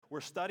we're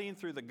studying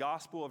through the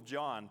Gospel of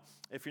John.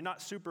 If you're not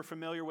super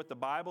familiar with the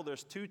Bible,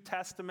 there's two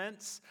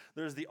testaments.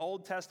 There's the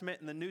Old Testament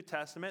and the New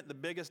Testament. The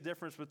biggest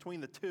difference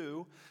between the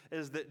two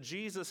is that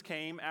Jesus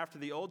came after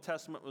the Old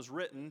Testament was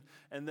written,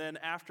 and then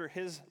after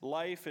his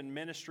life and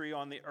ministry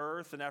on the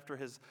earth, and after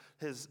his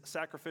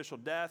sacrificial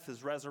death,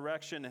 his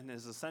resurrection, and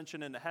his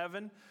ascension into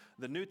heaven,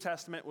 the New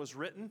Testament was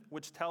written,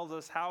 which tells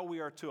us how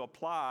we are to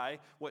apply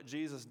what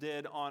Jesus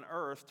did on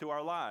earth to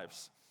our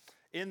lives.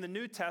 In the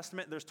New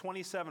Testament, there's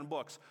 27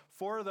 books.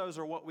 4 of those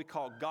are what we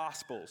call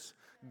Gospels.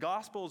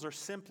 Gospels are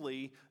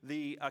simply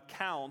the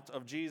account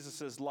of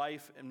Jesus'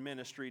 life and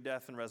ministry,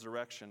 death, and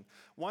resurrection.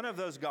 One of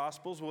those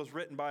Gospels was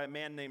written by a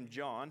man named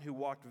John, who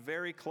walked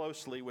very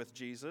closely with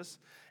Jesus,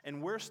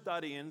 and we're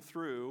studying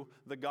through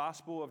the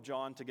Gospel of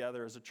John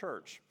together as a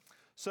church.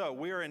 So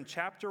we are in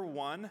chapter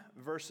 1,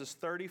 verses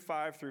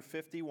 35 through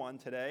 51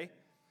 today.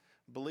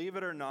 Believe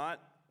it or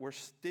not, we're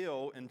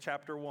still in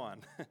chapter 1.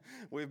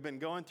 We've been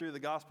going through the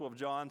Gospel of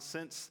John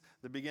since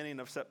the beginning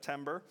of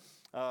September.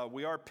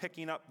 We are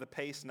picking up the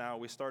pace now.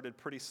 We started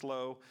pretty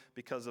slow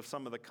because of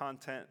some of the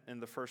content in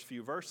the first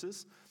few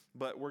verses,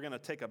 but we're going to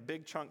take a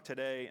big chunk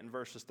today in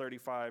verses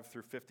 35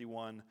 through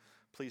 51.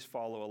 Please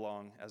follow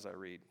along as I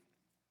read.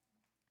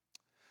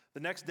 The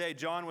next day,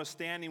 John was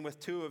standing with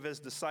 2 of his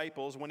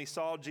disciples. When he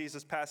saw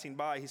Jesus passing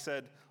by, he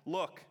said,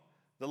 "Look,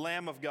 the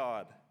Lamb of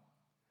God."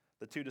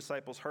 The 2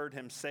 disciples heard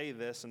him say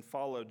this and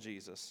followed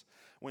Jesus.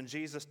 When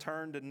Jesus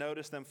turned and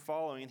noticed them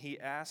following, he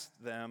asked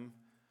them,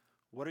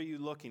 "What are you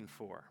looking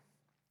for?"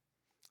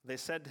 They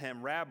said to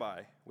him,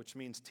 "Rabbi," which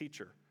means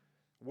teacher,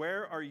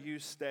 "where are you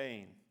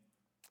staying?"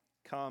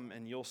 "Come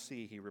and you'll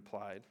see," he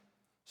replied.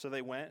 So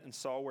they went and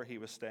saw where he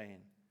was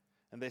staying.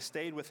 And they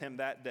stayed with him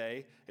that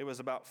day. It was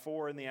about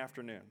 4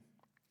 p.m.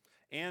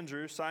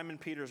 Andrew, Simon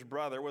Peter's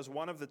brother, was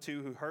one of the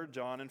 2 who heard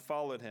John and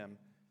followed him.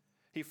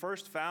 He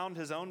first found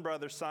his own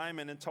brother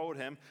Simon and told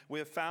him, "We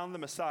have found the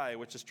Messiah,"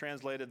 which is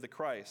translated the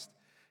Christ.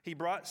 He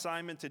brought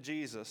Simon to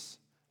Jesus.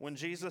 When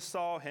Jesus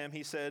saw him,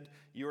 he said,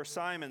 "You are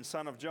Simon,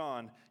 son of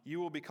John. You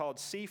will be called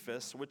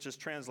Cephas," which is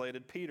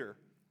translated Peter.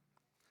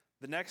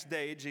 The next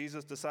day,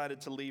 Jesus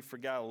decided to leave for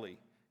Galilee.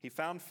 He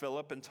found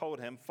Philip and told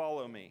him,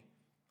 "Follow me."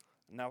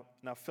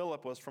 Now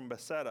Philip was from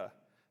Bethsaida,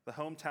 the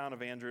hometown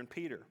of Andrew and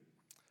Peter.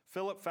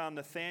 Philip found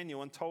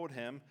Nathanael and told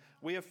him,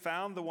 "We have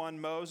found the one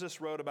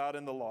Moses wrote about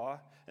in the law,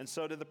 and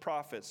so did the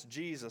prophets,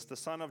 Jesus, the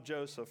son of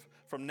Joseph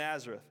from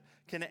Nazareth."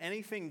 "Can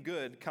anything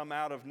good come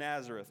out of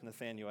Nazareth?"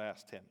 Nathanael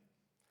asked him.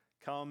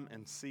 "Come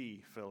and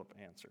see," Philip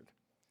answered.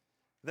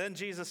 Then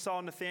Jesus saw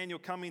Nathanael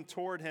coming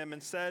toward him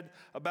and said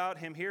about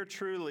him, "Here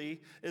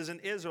truly is an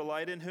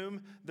Israelite in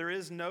whom there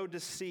is no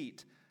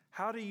deceit."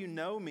 "How do you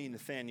know me?"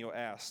 Nathanael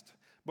asked.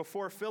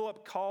 "Before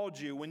Philip called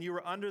you, when you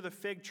were under the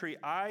fig tree,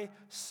 I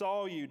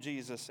saw you,"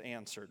 Jesus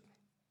answered.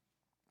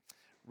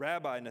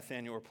 "Rabbi,"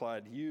 Nathanael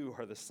replied, "you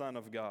are the Son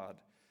of God.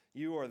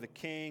 You are the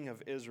King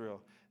of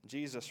Israel."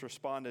 Jesus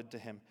responded to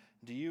him,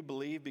 "Do you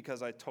believe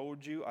because I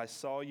told you I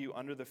saw you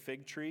under the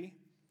fig tree?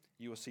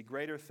 You will see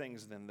greater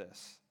things than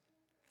this."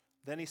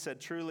 Then he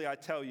said, "Truly I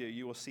tell you,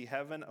 you will see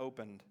heaven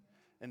opened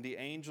and the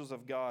angels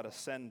of God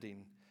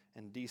ascending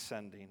and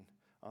descending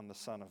on the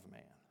Son of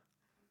Man."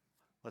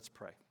 Let's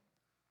pray.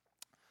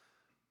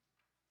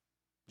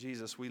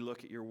 Jesus, we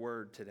look at your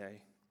word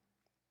today,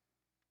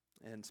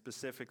 and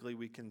specifically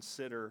we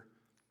consider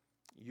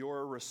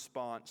your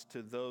response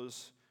to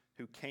those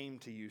who came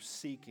to you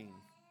seeking,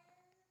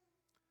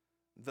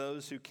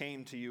 those who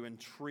came to you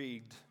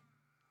intrigued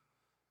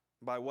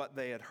by what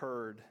they had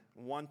heard,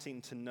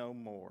 wanting to know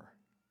more,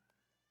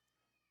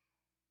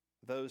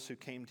 those who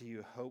came to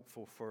you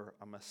hopeful for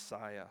a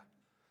Messiah,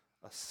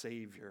 a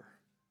Savior,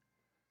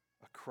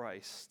 a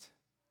Christ,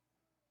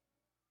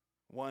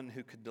 one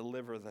who could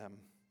deliver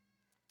them,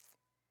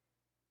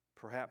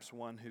 perhaps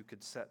one who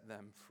could set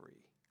them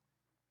free.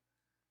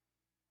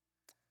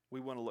 We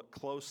want to look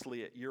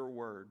closely at your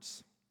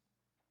words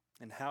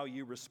and how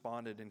you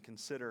responded and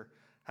consider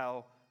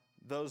how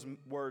those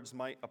words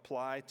might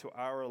apply to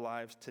our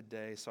lives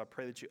today. So I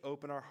pray that you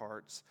open our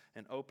hearts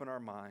and open our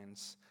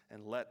minds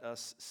and let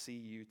us see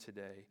you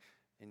today.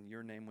 In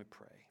your name we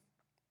pray.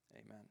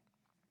 Amen.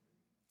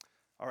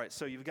 All right,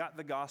 so you've got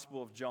the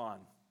Gospel of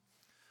John.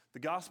 The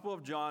Gospel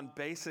of John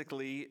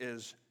basically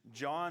is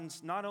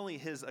John's, not only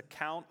his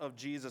account of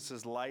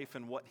Jesus' life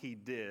and what he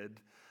did,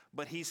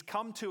 but he's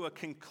come to a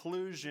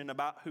conclusion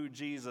about who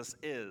Jesus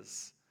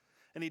is.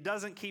 And he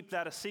doesn't keep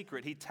that a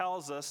secret. He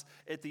tells us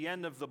at the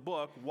end of the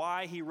book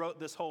why he wrote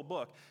this whole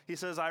book. He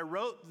says, "I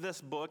wrote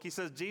this book." He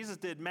says, Jesus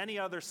did many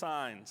other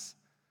signs,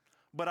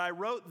 but I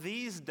wrote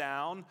these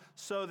down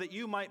so that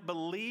you might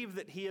believe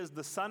that he is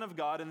the Son of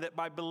God, and that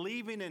by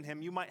believing in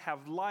him, you might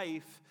have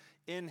life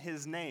in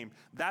his name.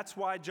 That's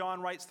why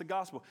John writes the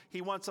gospel.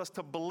 He wants us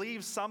to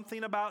believe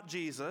something about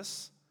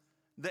Jesus,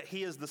 that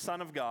he is the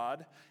Son of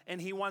God,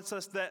 and he wants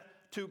us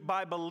that to,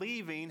 by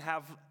believing,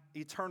 have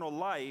eternal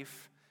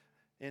life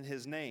in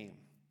his name.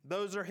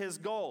 Those are his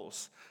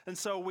goals. And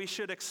so we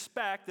should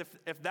expect,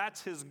 if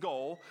that's his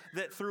goal,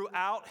 that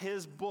throughout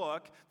his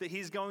book, that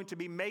he's going to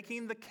be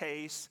making the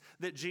case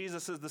that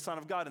Jesus is the Son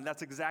of God. And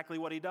that's exactly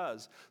what he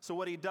does. So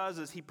what he does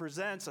is he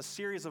presents a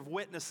series of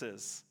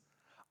witnesses,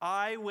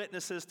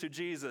 eyewitnesses to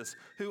Jesus,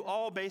 who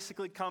all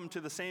basically come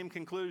to the same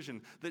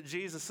conclusion, that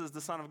Jesus is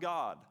the Son of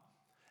God.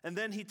 And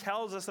then he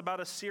tells us about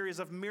a series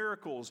of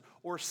miracles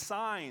or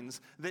signs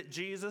that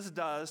Jesus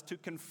does to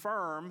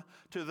confirm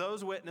to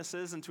those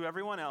witnesses and to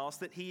everyone else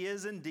that he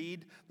is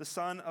indeed the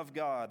Son of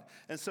God.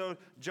 And so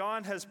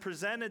John has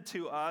presented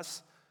to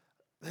us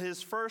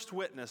his first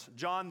witness,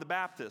 John the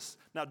Baptist.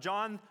 Now,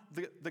 John,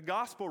 the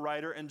gospel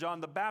writer, and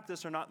John the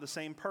Baptist are not the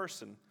same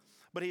person.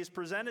 But he's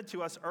presented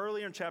to us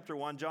earlier in chapter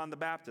 1, John the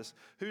Baptist,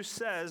 who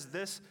says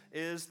this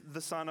is the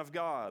Son of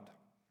God.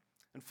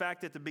 In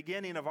fact, at the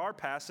beginning of our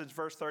passage,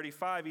 verse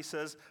 35, he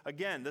says,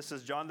 again, this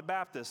is John the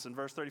Baptist in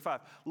verse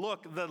 35.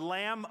 Look, the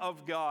Lamb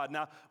of God.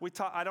 Now,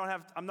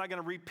 I'm not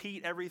going to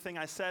repeat everything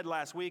I said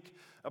last week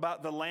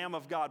about the Lamb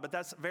of God, but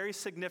that's very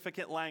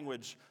significant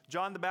language.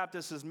 John the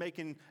Baptist is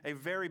making a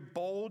very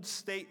bold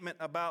statement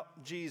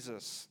about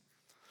Jesus.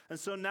 And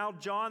so now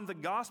John, the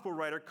gospel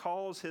writer,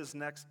 calls his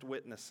next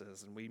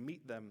witnesses, and we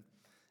meet them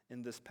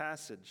in this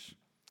passage.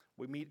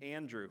 We meet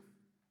Andrew,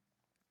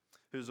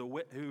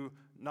 who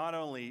not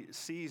only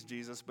sees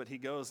Jesus, but he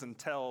goes and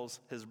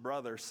tells his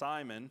brother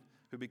Simon,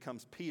 who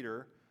becomes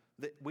Peter,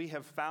 that we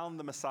have found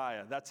the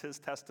Messiah. That's his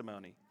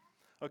testimony.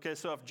 Okay,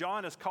 so if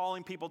John is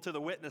calling people to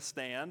the witness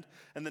stand,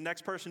 and the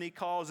next person he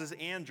calls is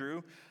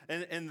Andrew,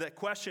 and the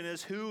question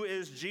is, who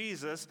is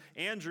Jesus?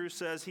 Andrew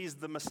says he's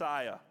the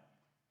Messiah.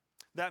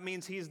 That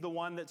means he's the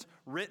one that's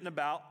written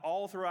about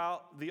all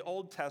throughout the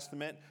Old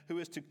Testament, who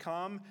is to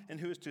come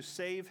and who is to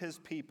save his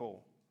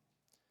people.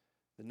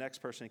 The next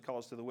person he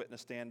calls to the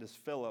witness stand is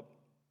Philip.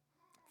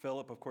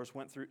 Philip, of course,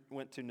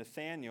 went to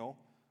Nathanael,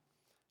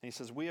 and he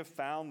says, we have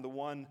found the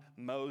one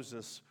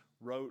Moses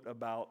wrote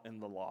about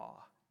in the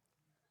law.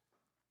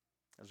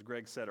 As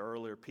Greg said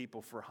earlier,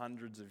 people for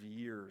hundreds of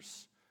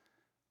years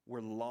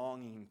were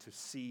longing to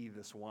see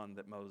this one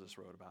that Moses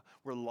wrote about.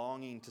 We're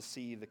longing to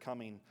see the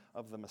coming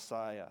of the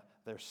Messiah,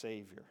 their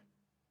Savior.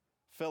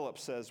 Philip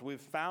says,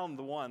 we've found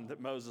the one that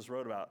Moses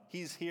wrote about.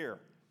 He's here.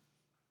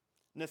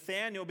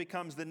 Nathanael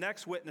becomes the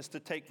next witness to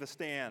take the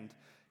stand.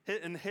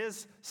 In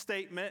his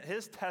statement,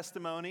 his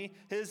testimony,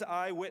 his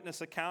eyewitness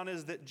account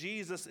is that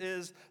Jesus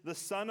is the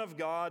Son of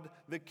God,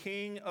 the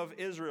King of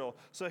Israel.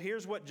 So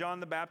here's what John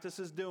the Baptist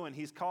is doing.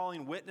 He's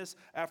calling witness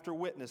after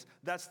witness.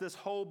 That's this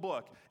whole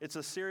book. It's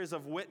a series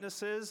of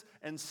witnesses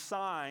and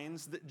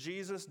signs that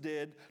Jesus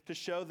did to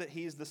show that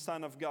he's the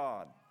Son of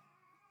God.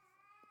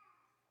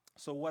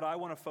 So what I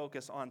want to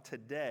focus on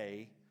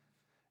today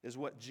is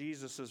what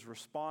Jesus'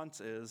 response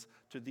is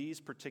to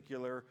these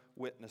particular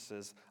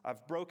witnesses.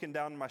 I've broken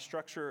down my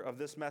structure of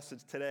this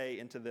message today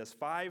into this: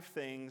 5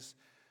 things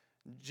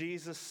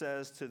Jesus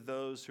says to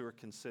those who are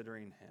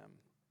considering him.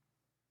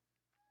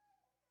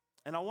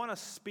 And I want to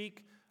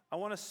speak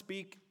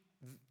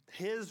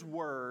his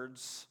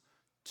words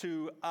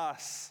to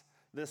us,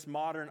 this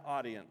modern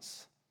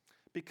audience.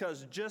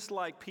 Because just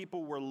like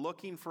people were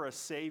looking for a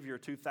Savior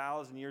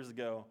 2,000 years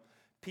ago,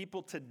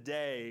 people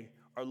today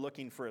are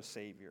looking for a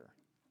Savior.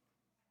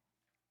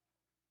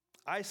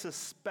 I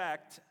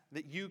suspect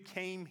that you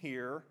came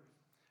here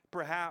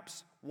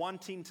perhaps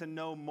wanting to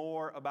know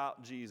more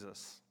about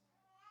Jesus.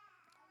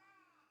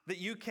 That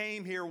you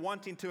came here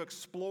wanting to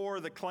explore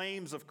the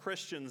claims of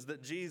Christians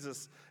that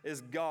Jesus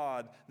is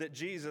God, that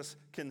Jesus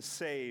can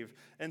save.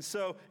 And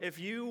so if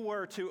you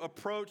were to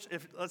approach,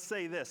 let's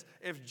say this,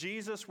 if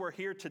Jesus were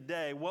here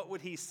today, what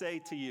would he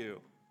say to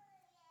you?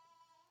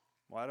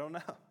 Well, I don't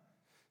know.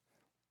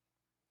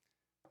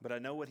 But I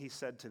know what he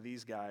said to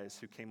these guys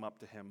who came up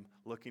to him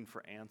looking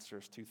for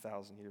answers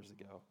 2,000 years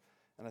ago.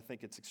 And I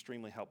think it's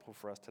extremely helpful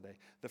for us today.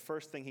 The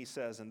first thing he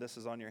says, and this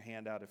is on your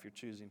handout if you're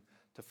choosing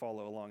to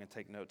follow along and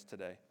take notes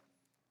today.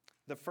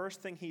 The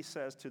first thing he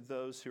says to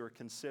those who are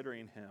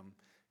considering him,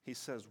 he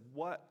says,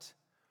 what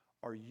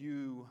are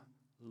you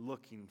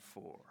looking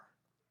for?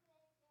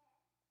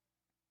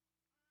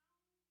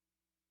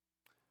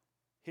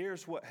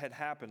 Here's what had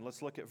happened.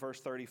 Let's look at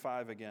verse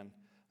 35 again.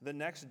 The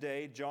next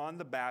day, John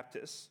the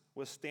Baptist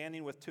was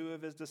standing with 2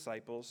 of his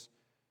disciples.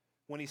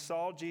 When he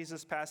saw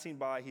Jesus passing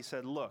by, he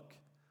said, look,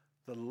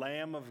 the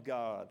Lamb of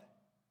God.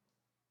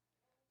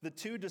 The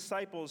 2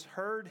 disciples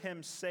heard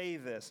him say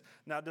this.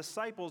 Now,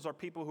 disciples are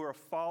people who are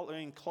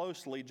following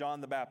closely John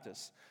the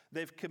Baptist.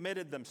 They've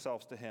committed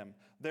themselves to him.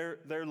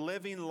 They're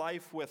living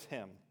life with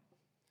him.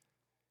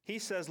 He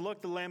says,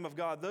 look, the Lamb of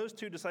God. Those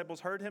 2 disciples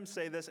heard him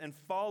say this and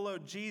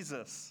followed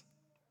Jesus.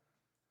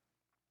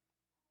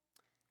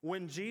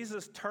 When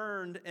Jesus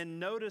turned and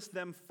noticed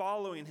them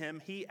following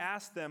him, he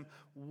asked them,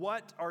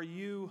 what are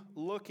you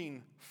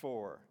looking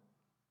for?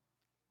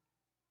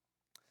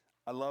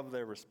 I love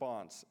their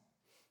response.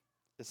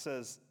 It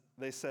says,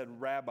 they said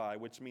rabbi,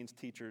 which means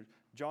teacher.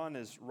 John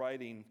is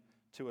writing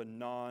to a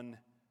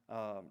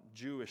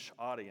non-Jewish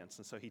audience,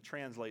 and so he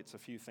translates a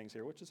few things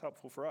here, which is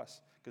helpful for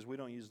us because we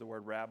don't use the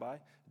word rabbi.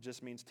 It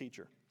just means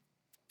teacher.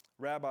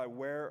 Rabbi,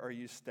 where are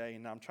you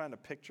staying? Now, I'm trying to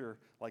picture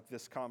like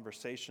this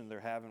conversation they're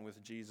having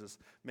with Jesus,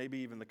 maybe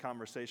even the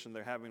conversation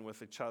they're having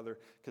with each other,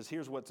 because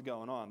here's what's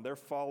going on. They're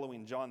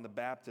following John the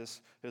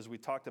Baptist, as we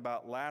talked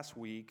about last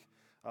week,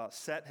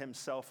 set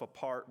himself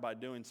apart by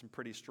doing some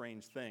pretty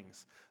strange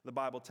things. The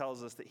Bible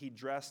tells us that he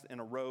dressed in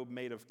a robe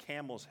made of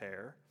camel's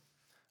hair,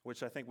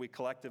 which I think we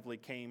collectively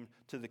came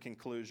to the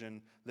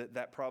conclusion that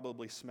that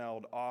probably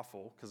smelled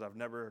awful, because I've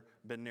never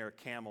been near a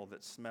camel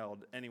that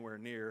smelled anywhere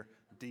near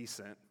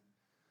decent.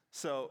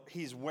 So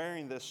he's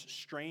wearing this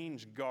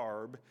strange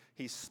garb.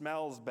 He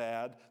smells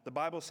bad. The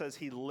Bible says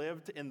he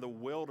lived in the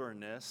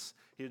wilderness.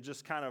 He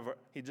just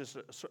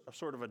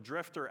sort of a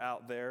drifter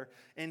out there,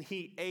 and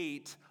he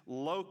ate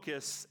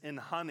locusts and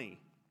honey.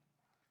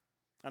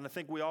 And I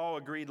think we all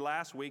agreed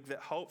last week that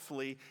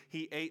hopefully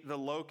he ate the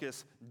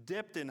locusts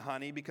dipped in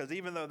honey, because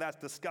even though that's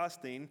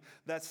disgusting,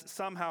 that's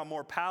somehow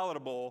more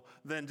palatable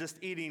than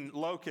just eating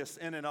locusts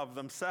in and of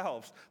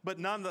themselves. But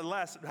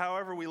nonetheless,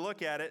 however we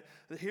look at it,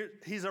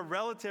 he's a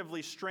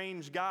relatively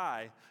strange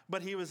guy,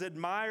 but he was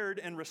admired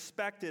and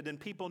respected, and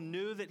people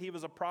knew that he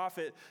was a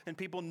prophet, and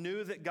people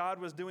knew that God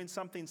was doing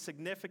something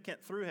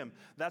significant through him.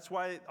 That's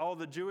why all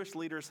the Jewish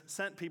leaders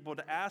sent people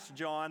to ask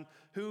John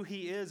who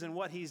he is and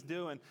what he's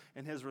doing,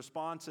 and his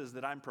response is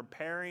that I'm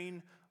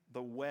preparing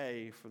the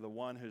way for the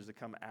one who's to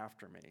come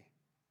after me.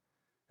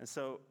 And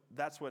so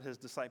that's what his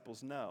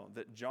disciples know,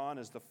 that John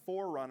is the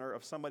forerunner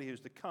of somebody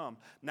who's to come.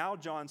 Now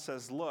John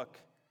says, look,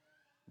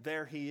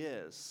 there he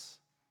is.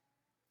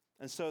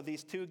 And so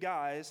these two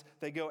guys,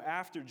 they go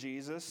after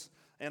Jesus,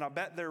 and I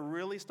bet they're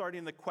really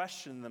starting to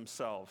question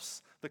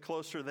themselves the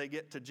closer they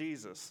get to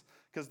Jesus.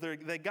 Because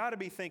they got to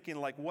be thinking,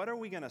 like, what are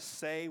we going to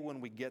say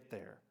when we get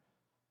there?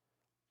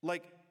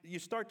 Like, you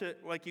start to,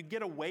 you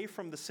get away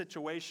from the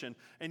situation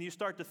and you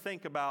start to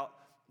think about,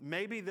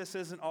 maybe this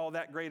isn't all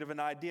that great of an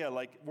idea.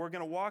 Like, we're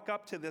going to walk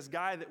up to this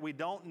guy that we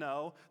don't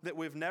know, that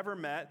we've never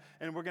met,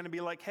 and we're going to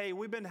be like, hey,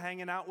 we've been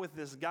hanging out with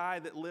this guy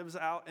that lives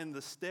out in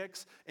the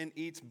sticks and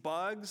eats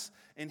bugs,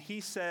 and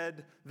he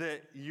said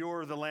that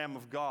you're the Lamb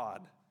of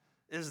God.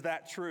 Is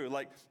that true?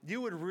 Like,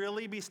 you would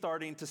really be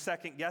starting to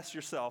second guess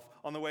yourself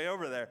on the way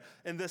over there.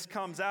 And this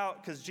comes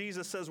out because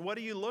Jesus says, what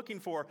are you looking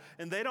for?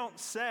 And they don't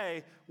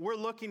say, we're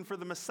looking for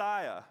the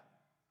Messiah.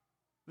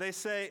 They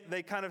say,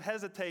 they kind of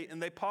hesitate and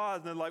they pause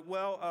and they're like,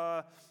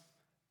 well,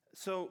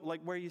 so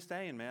like, where are you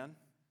staying, man?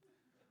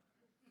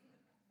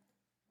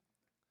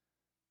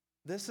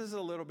 This is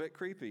a little bit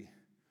creepy.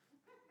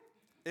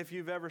 If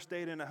you've ever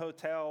stayed in a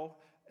hotel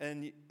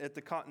and at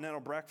the continental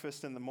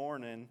breakfast in the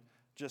morning,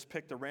 just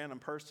picked a random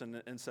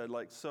person and said,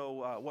 like,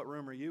 so what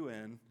room are you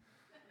in?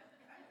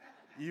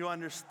 You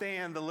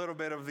understand a little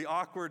bit of the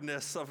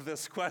awkwardness of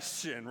this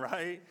question,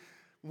 right?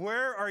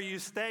 Where are you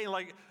staying?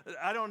 Like,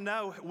 I don't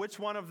know which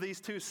one of these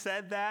two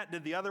said that.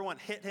 Did the other one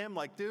hit him?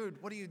 Like,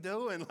 dude, what are you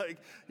doing? Like,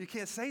 you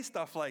can't say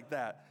stuff like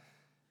that.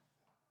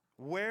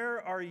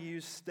 Where are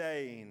you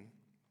staying?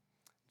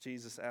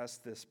 Jesus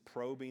asked this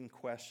probing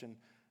question.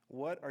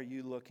 What are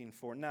you looking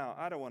for? Now,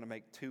 I don't want to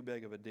make too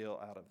big of a deal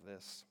out of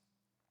this.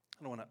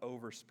 I don't want to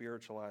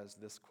over-spiritualize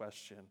this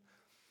question,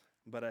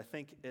 but I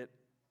think it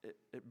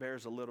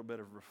bears a little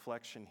bit of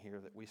reflection here,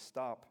 that we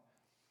stop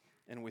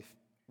and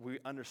we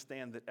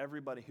understand that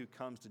everybody who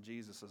comes to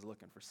Jesus is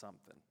looking for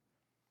something.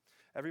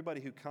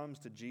 Everybody who comes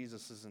to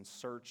Jesus is in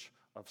search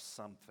of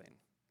something.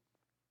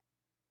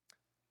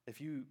 If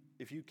you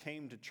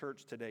came to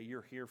church today,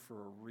 you're here for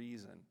a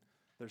reason.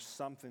 There's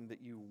something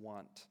that you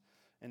want.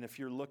 And if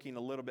you're looking a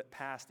little bit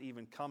past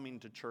even coming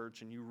to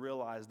church and you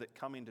realize that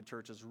coming to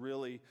church is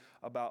really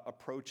about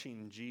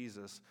approaching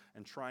Jesus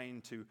and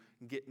trying to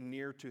get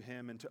near to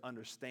him and to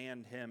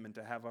understand him and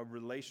to have a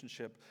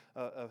relationship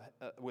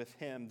with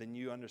him, then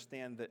you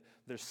understand that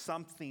there's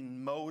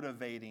something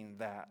motivating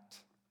that.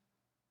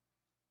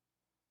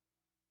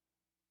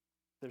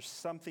 There's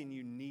something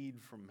you need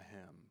from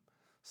him.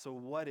 So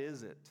what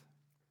is it?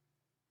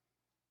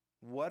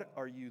 What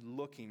are you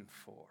looking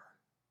for?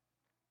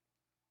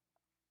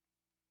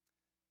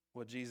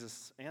 Well,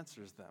 Jesus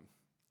answers them.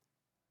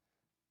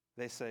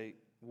 They say,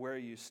 where are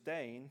you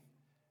staying?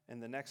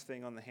 And the next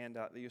thing on the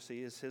handout that you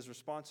see is his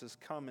response is,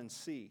 come and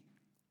see.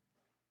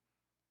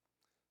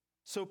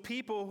 So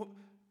people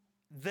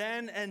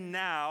then and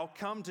now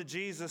come to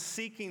Jesus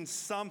seeking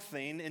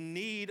something, in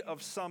need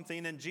of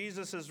something, and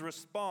Jesus'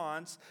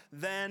 response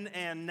then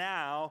and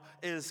now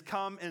is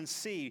come and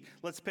see.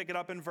 Let's pick it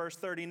up in verse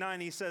 39.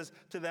 He says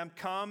to them,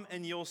 come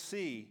and you'll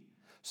see.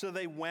 So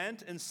they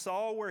went and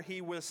saw where he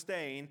was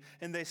staying,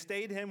 and they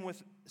stayed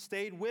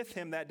with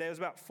him that day. It was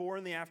about 4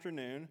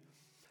 p.m.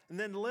 And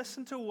then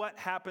listen to what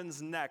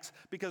happens next,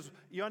 because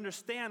you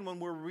understand when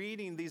we're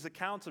reading these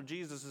accounts of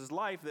Jesus'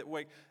 life that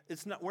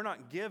we're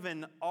not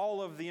given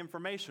all of the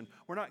information.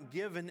 We're not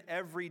given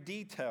every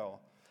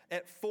detail.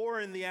 At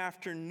 4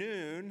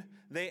 p.m,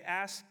 they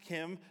ask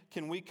him,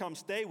 can we come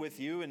stay with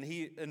you? And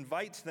he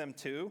invites them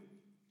to.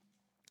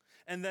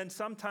 And then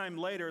sometime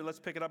later, let's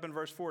pick it up in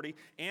verse 40,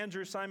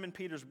 Andrew, Simon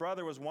Peter's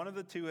brother, was one of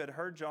the two who had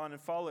heard John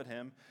and followed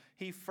him.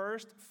 He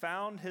first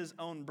found his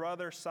own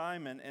brother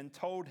Simon and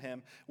told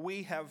him,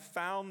 "We have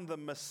found the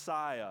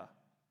Messiah."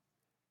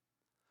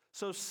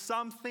 So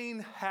something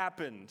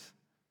happened.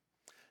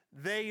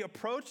 They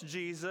approached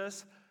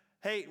Jesus.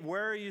 "Hey,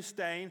 where are you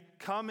staying?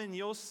 Come and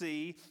you'll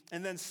see."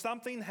 And then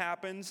something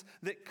happens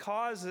that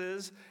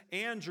causes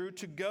Andrew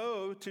to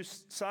go to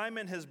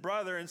Simon, his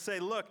brother, and say,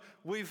 "Look,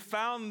 we've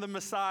found the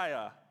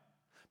Messiah."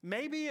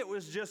 Maybe it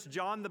was just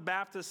John the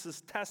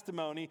Baptist's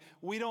testimony.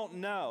 We don't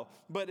know.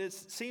 But it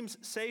seems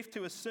safe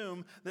to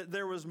assume that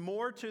there was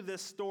more to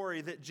this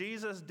story, that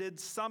Jesus did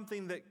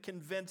something that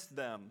convinced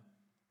them.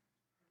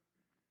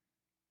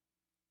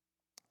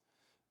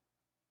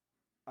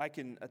 I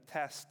can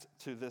attest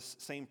to this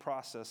same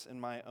process in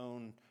my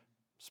own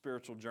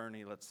spiritual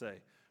journey, let's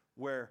say,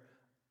 where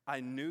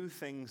I knew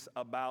things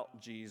about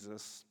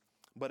Jesus,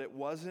 but it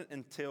wasn't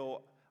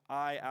until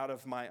I, out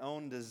of my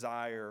own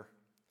desire,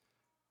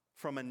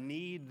 from a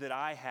need that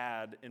I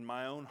had in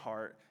my own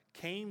heart,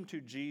 came to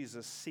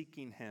Jesus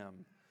seeking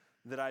him,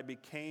 that I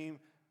began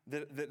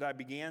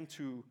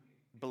to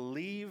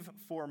believe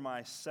for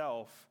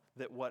myself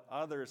that what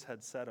others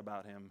had said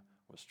about him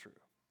was true.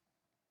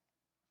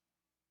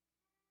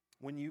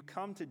 When you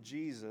come to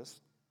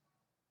Jesus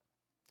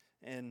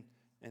and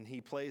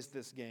he plays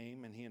this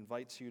game and he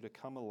invites you to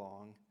come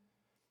along,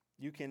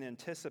 you can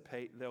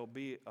anticipate there'll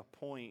be a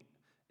point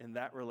in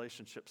that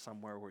relationship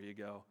somewhere where you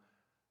go,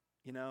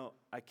 "You know,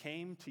 I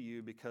came to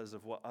you because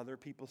of what other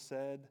people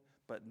said,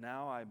 but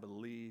now I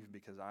believe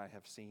because I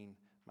have seen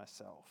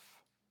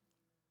myself."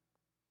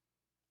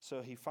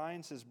 So he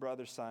finds his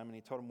brother Simon.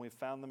 He told him, "We've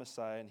found the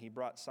Messiah," and he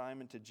brought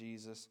Simon to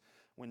Jesus.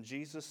 When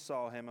Jesus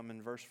saw him, I'm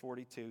in verse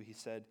 42, he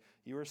said,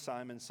 "You are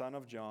Simon, son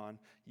of John.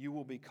 You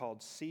will be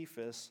called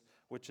Cephas,"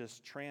 which is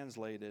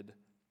translated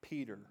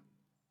Peter.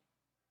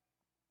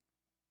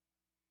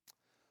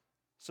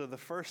 So the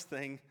first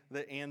thing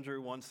that Andrew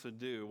wants to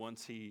do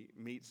once he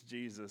meets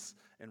Jesus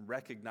and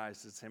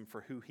recognizes him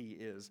for who he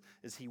is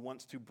he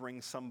wants to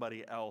bring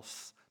somebody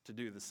else to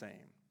do the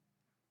same.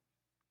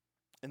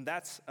 And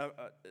that's,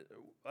 I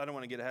don't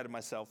want to get ahead of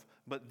myself,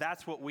 but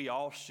that's what we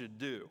all should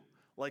do.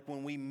 Like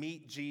when we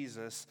meet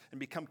Jesus and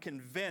become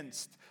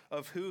convinced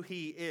of who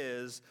he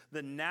is,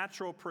 the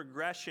natural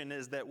progression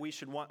is that we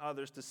should want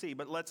others to see.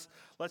 But let's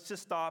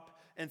just stop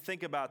and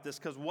think about this,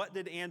 because what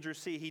did Andrew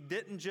see? He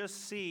didn't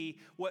just see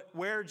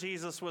where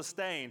Jesus was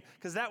staying,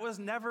 because that was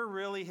never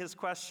really his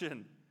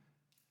question.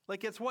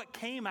 Like, it's what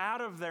came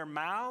out of their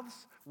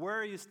mouths. Where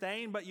are you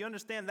staying? But you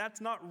understand that's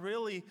not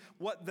really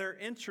what they're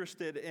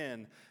interested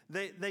in.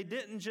 They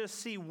didn't just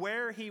see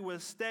where he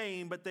was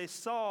staying, but they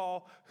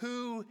saw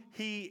who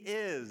he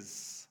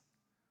is.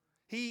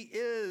 He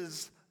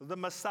is the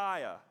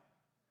Messiah.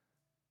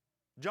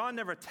 John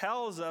never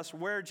tells us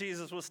where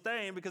Jesus was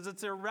staying because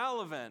it's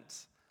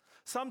irrelevant.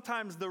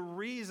 Sometimes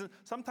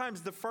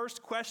the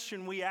first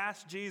question we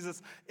ask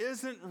Jesus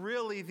isn't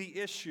really the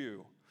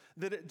issue.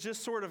 That it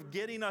just sort of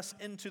getting us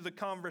into the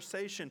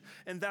conversation,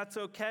 and that's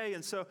okay.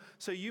 And so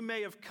you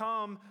may have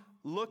come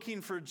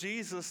looking for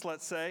Jesus,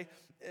 let's say,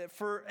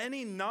 for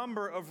any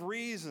number of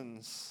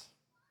reasons.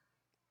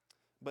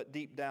 But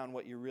deep down,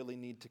 what you really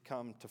need to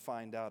come to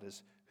find out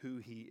is who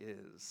he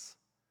is.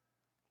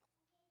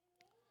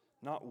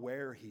 Not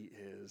where he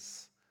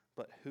is,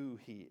 but who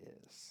he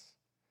is.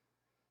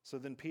 So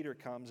then Peter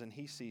comes and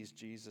he sees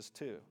Jesus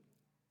too.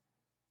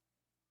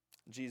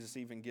 Jesus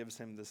even gives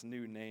him this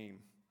new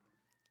name,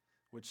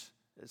 which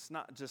it's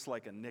not just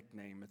like a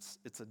nickname,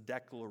 it's a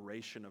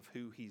declaration of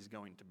who he's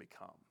going to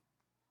become.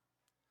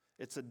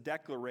 It's a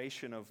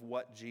declaration of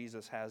what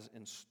Jesus has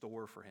in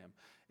store for him.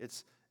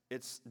 It's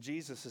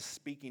Jesus is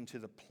speaking to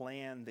the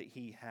plan that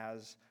he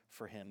has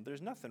for him.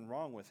 There's nothing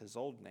wrong with his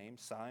old name,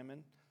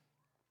 Simon.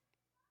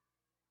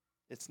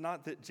 It's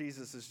not that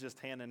Jesus is just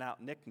handing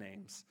out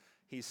nicknames.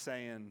 He's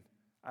saying,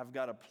 I've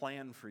got a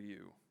plan for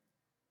you.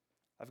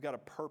 I've got a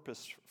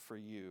purpose for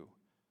you.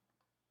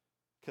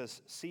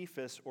 Because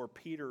Cephas, or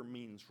Peter,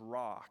 means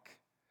rock.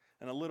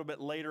 And a little bit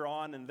later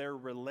on in their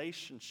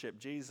relationship,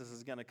 Jesus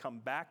is going to come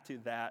back to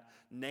that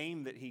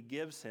name that he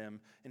gives him,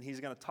 and he's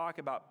going to talk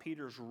about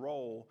Peter's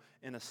role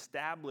in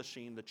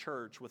establishing the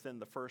church within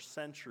the first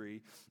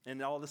century,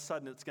 and all of a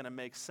sudden it's going to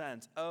make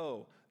sense.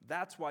 Oh,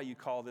 that's why you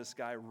call this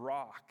guy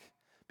Rock,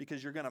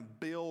 because you're going to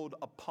build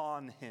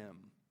upon him.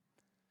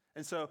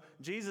 And so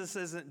Jesus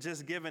isn't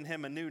just giving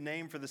him a new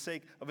name for the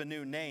sake of a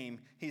new name.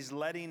 He's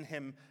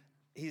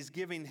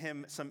giving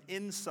him some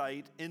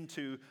insight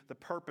into the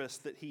purpose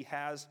that he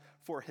has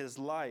for his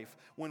life.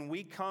 When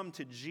we come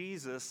to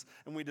Jesus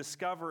and we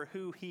discover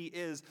who he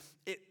is,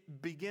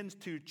 it begins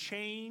to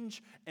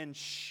change and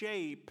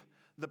shape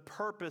the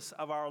purpose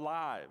of our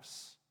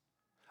lives.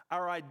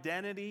 Our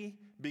identity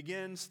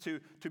begins to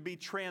be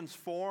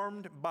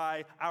transformed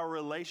by our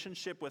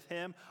relationship with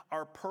him.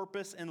 Our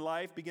purpose in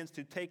life begins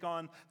to take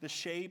on the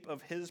shape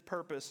of his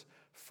purpose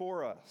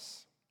for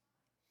us.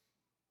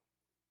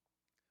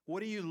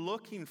 What are you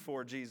looking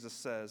for, Jesus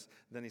says.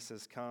 Then he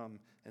says, come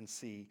and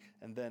see.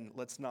 And then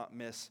let's not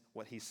miss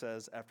what he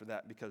says after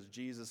that, because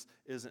Jesus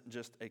isn't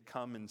just a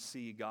come and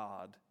see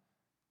God.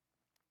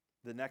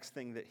 The next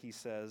thing that he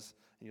says,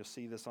 and you'll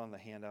see this on the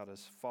handout,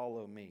 is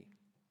follow me.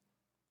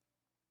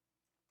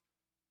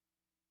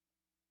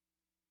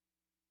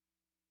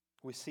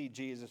 We see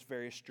Jesus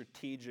very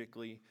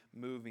strategically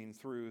moving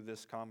through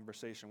this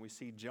conversation. We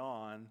see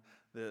John,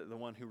 the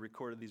one who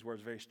recorded these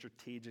words, very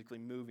strategically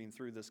moving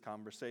through this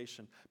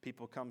conversation.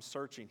 People come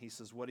searching. He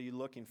says, what are you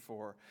looking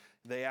for?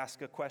 They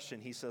ask a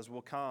question. He says,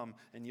 well, come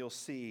and you'll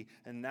see.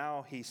 And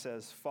now he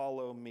says,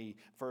 follow me.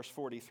 Verse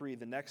 43,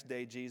 the next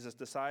day Jesus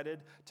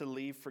decided to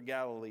leave for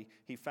Galilee.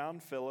 He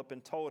found Philip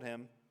and told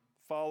him,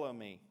 follow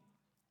me.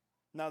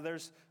 Now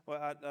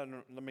I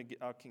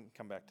can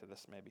come back to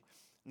this maybe.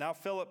 Now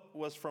Philip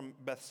was from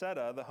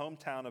Bethsaida, the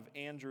hometown of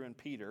Andrew and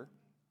Peter.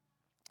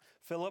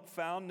 Philip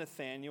found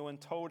Nathanael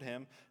and told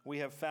him, we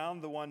have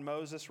found the one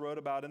Moses wrote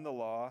about in the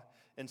law,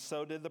 and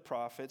so did the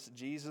prophets,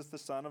 Jesus the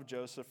son of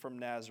Joseph from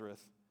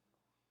Nazareth.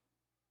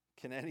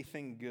 Can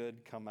anything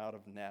good come out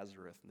of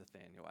Nazareth?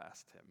 Nathanael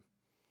asked him.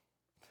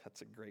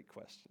 That's a great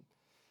question.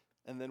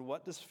 And then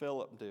what does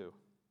Philip do?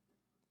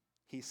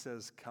 He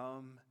says,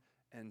 come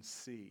and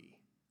see.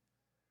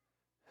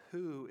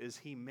 Who is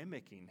he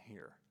mimicking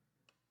here?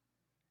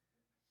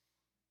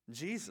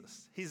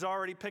 Jesus. He's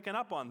already picking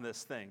up on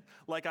this thing.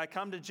 Like, I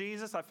come to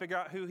Jesus, I figure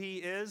out who he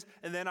is,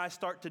 and then I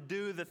start to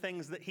do the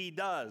things that he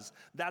does.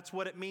 That's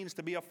what it means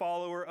to be a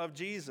follower of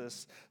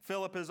Jesus.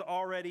 Philip is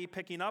already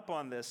picking up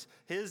on this.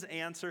 His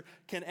answer,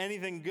 can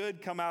anything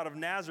good come out of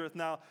Nazareth?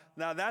 Now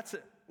that's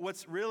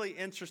what's really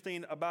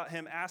interesting about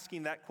him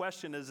asking that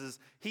question is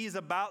he's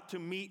about to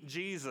meet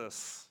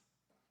Jesus.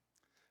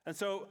 And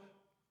so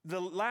the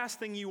last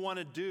thing you want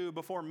to do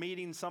before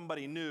meeting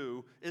somebody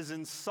new is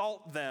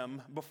insult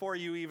them before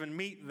you even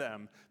meet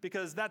them,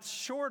 because that's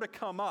sure to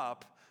come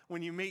up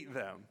when you meet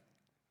them.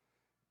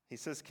 He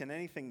says, can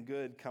anything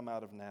good come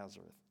out of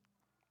Nazareth?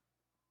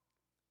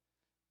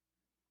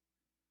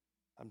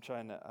 I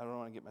don't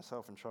want to get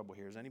myself in trouble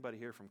here. Is anybody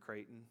here from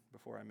Creighton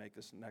before I make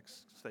this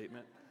next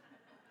statement?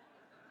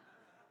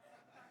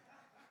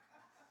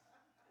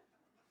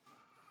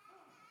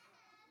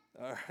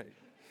 All right.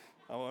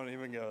 I won't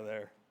even go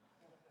there.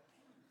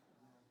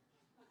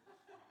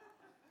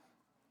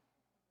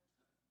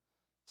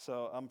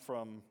 So I'm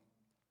from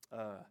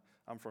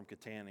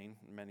Kittanning.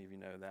 Many of you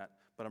know that,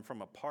 but I'm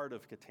from a part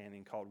of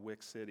Kittanning called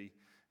Wick City,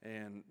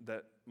 and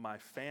that my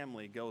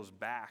family goes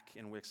back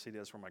in Wick City.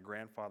 That's where my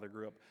grandfather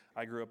grew up.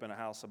 I grew up in a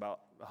house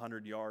about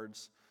 100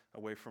 yards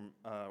away from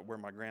where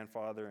my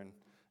grandfather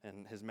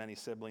and his many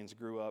siblings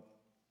grew up.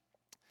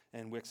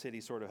 And Wick City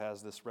sort of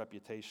has this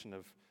reputation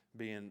of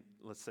being,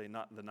 let's say,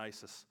 not the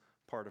nicest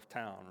part of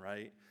town,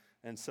 right?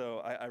 And so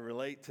I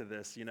relate to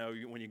this. You know,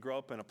 when you grow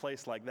up in a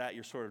place like that,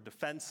 you're sort of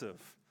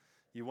defensive.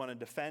 You want to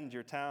defend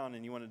your town,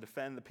 and you want to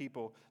defend the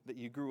people that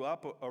you grew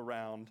up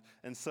around.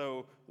 And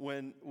so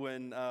when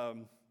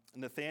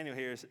Nathanael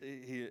hears,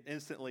 he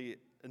instantly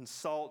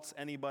insults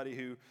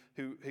anybody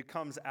who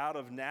comes out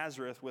of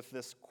Nazareth with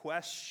this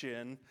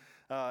question.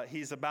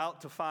 He's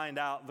about to find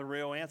out the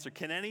real answer.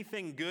 Can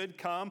anything good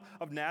come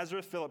of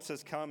Nazareth? Philip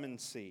says, come and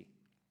see.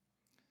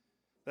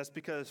 That's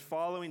because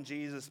following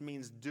Jesus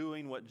means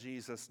doing what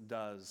Jesus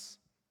does.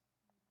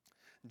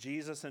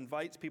 Jesus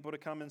invites people to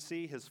come and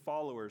see. His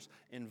followers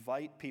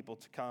invite people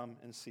to come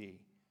and see.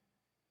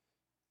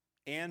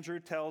 Andrew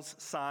tells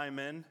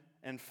Simon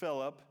and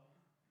Philip,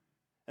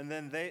 and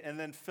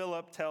then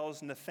Philip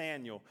tells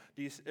Nathanael.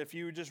 If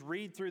you just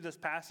read through this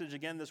passage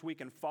again this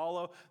week and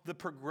follow the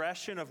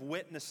progression of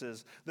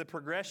witnesses, the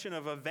progression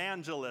of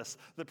evangelists,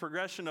 the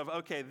progression of,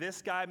 okay,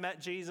 this guy met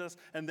Jesus,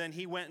 and then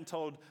he went and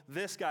told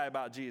this guy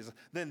about Jesus.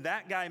 Then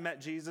that guy met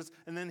Jesus,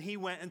 and then he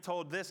went and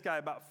told this guy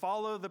about.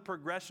 Follow the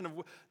progression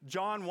of.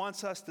 John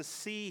wants us to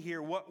see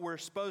here what we're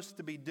supposed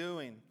to be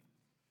doing.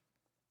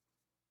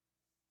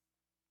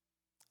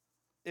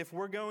 If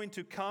we're going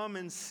to come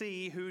and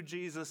see who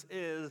Jesus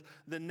is,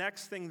 the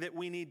next thing that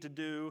we need to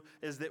do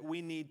is that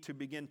we need to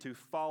begin to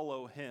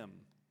follow him.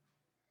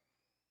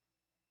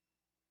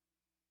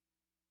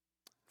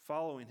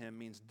 Following him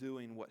means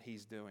doing what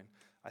he's doing.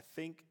 I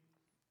think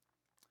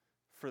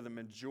for the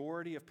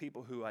majority of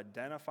people who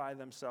identify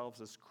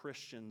themselves as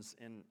Christians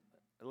in,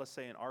 let's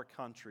say, in our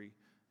country,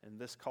 in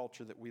this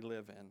culture that we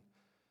live in,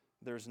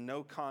 there's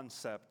no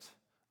concept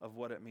of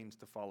what it means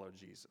to follow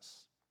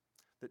Jesus.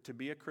 That to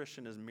be a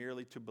Christian is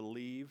merely to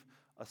believe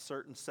a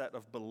certain set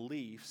of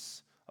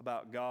beliefs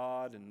about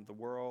God and the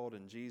world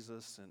and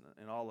Jesus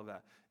and all of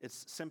that.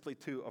 It's simply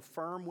to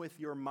affirm with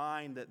your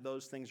mind that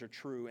those things are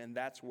true, and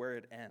that's where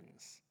it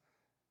ends.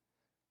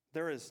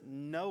 There is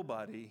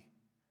nobody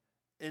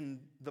in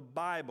the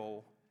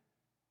Bible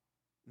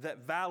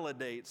that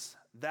validates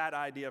that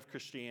idea of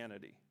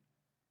Christianity.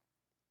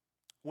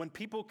 When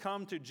people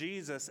come to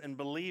Jesus and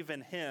believe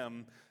in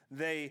him,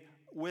 they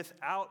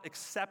without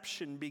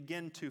exception,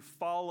 begin to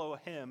follow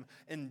him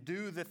and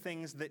do the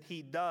things that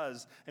he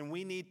does. And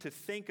we need to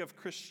think of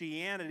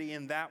Christianity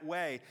in that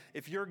way.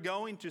 If you're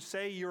going to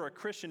say you're a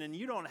Christian, and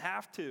you don't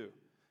have to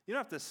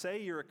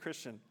say you're a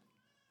Christian.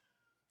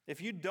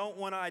 If you don't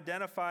want to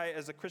identify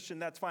as a Christian,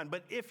 that's fine.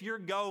 But if you're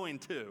going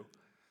to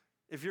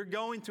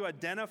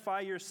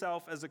identify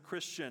yourself as a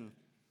Christian,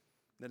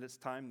 then it's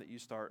time that you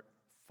start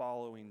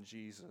following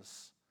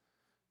Jesus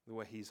the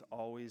way he's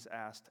always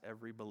asked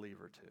every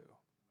believer to.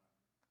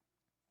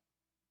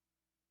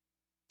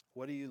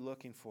 What are you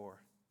looking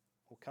for?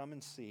 Well, come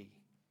and see.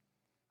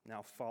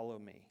 Now follow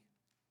me.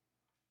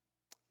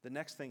 The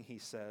next thing he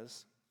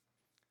says,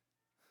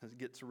 it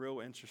gets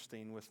real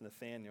interesting with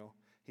Nathanael.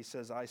 He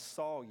says, I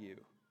saw you.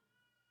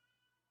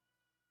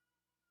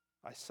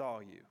 I saw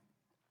you.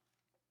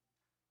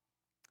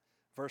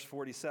 Verse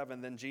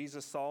 47, then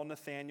Jesus saw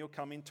Nathanael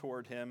coming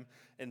toward him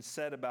and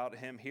said about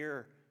him,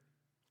 here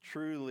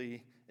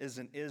truly is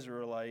an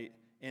Israelite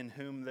in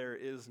whom there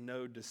is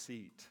no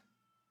deceit.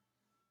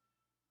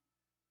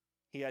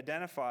 He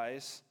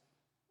identifies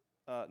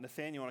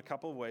Nathanael in a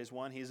couple of ways.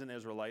 One, he's an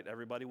Israelite.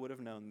 Everybody would have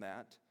known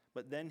that.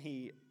 But then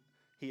he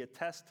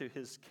attests to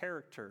his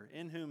character,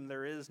 in whom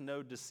there is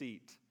no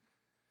deceit.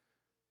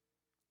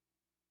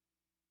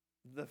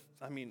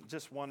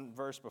 Just one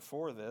verse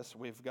before this,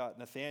 we've got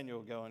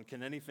Nathanael going,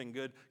 can anything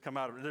good come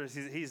out of it?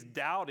 He's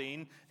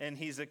doubting, and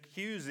he's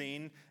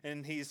accusing,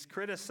 and he's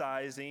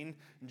criticizing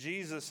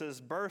Jesus'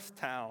 birth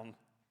town.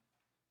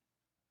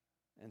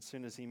 And as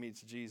soon as he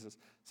meets Jesus.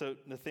 So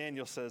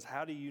Nathanael says,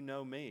 how do you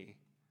know me?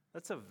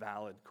 That's a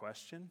valid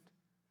question.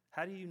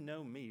 How do you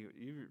know me?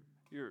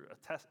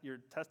 You're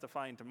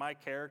testifying to my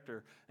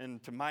character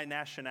and to my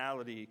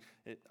nationality.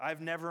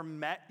 I've never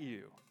met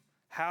you.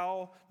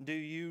 How do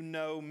you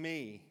know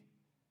me?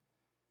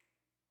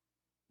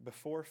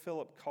 Before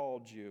Philip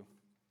called you,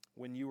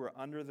 when you were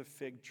under the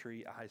fig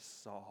tree, I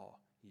saw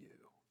you.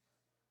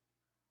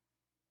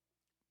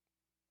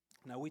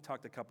 Now, we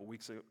talked a couple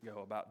weeks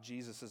ago about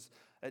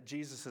at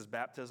Jesus'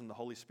 baptism, the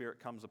Holy Spirit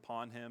comes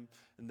upon him.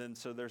 And then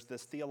so there's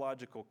this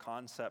theological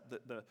concept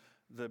that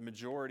the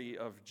majority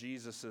of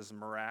Jesus'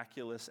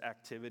 miraculous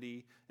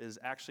activity is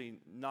actually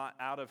not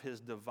out of his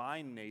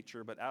divine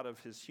nature, but out of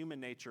his human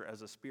nature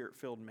as a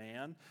spirit-filled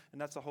man.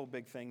 And that's a whole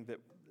big thing that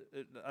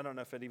I don't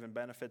know if it even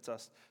benefits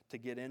us to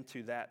get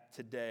into that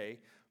today.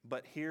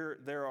 But here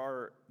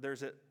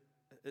there's at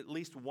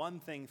least one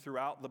thing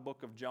throughout the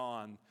book of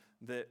John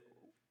that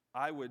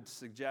I would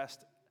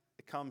suggest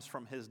it comes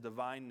from his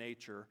divine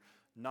nature,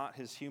 not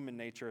his human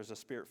nature as a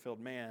spirit-filled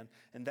man.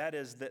 And that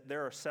is that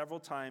there are several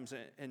times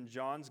in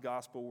John's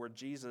gospel where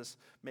Jesus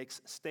makes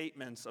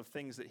statements of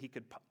things that he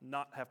could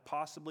not have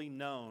possibly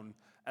known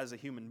as a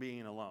human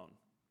being alone.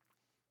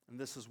 And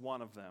this is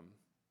one of them.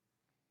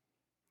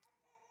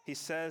 He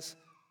says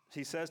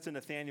to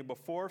Nathanael,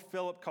 before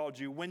Philip called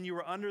you, when you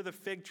were under the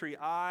fig tree,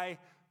 I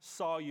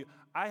saw you.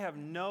 I have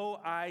no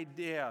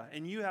idea,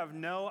 and you have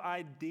no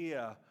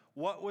idea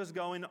what was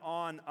going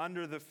on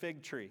under the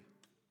fig tree.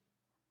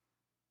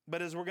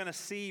 But as we're going to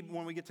see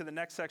when we get to the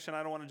next section,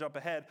 I don't want to jump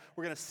ahead,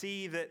 we're going to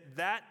see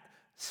that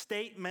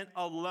statement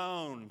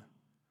alone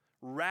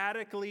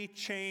radically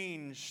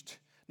changed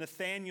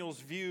Nathanael's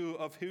view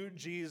of who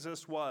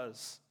Jesus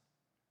was.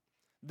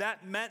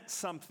 That meant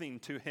something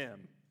to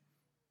him.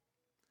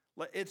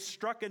 It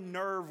struck a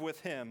nerve with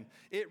him.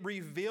 It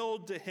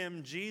revealed to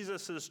him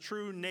Jesus'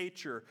 true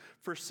nature.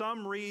 For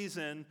some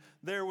reason,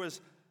 there was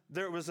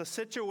a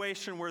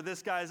situation where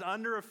this guy's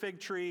under a fig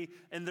tree,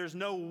 and there's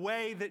no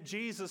way that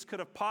Jesus could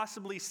have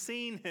possibly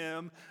seen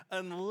him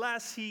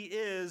unless he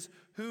is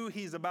who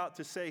he's about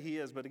to say he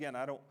is. But again,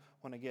 I don't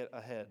want to get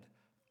ahead.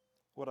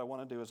 What I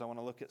want to do is I want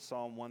to look at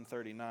Psalm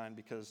 139,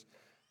 because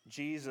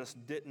Jesus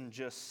didn't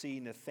just see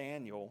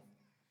Nathanael,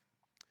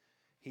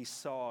 he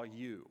saw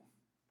you.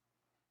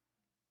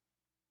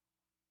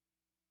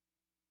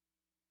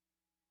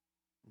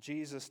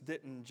 Jesus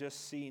didn't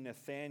just see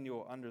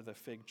Nathanael under the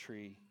fig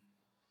tree.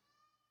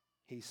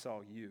 He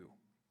saw you.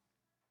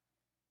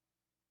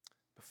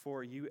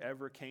 Before you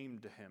ever came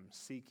to him,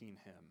 seeking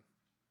him.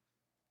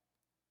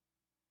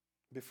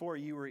 Before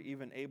you were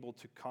even able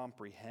to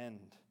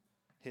comprehend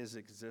his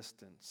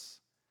existence,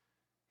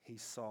 he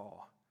saw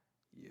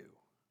you.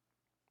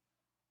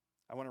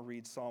 I want to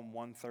read Psalm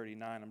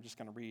 139. I'm just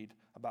going to read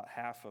about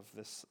half of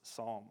this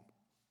psalm,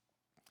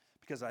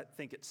 because I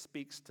think it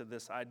speaks to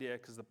this idea,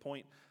 because the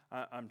point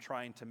I'm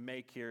trying to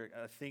make here,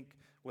 I think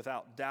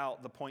without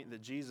doubt, the point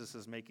that Jesus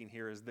is making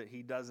here is that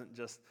he doesn't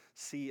just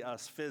see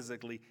us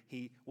physically.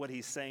 What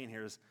he's saying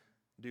here is,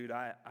 dude,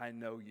 I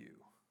know you.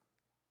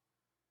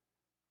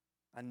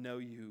 I know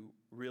you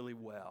really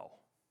well.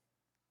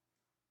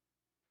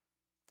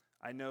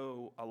 I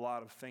know a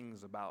lot of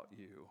things about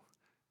you,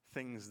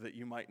 things that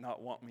you might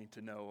not want me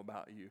to know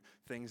about you,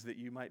 things that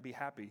you might be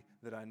happy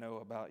that I know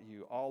about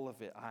you. All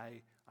of it,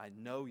 I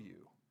know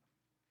you.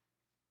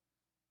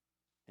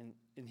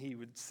 And he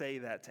would say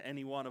that to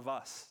any one of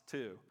us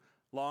too.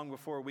 Long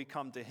before we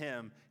come to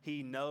him,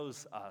 he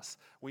knows us.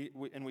 We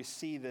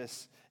see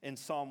this in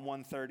Psalm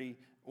 130,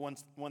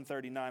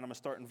 139. I'm going to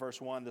start in verse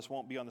 1. This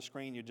won't be on the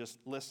screen. You just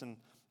listen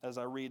as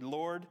I read.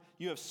 Lord,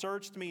 you have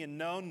searched me and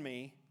known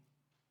me.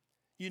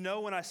 You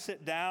know when I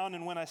sit down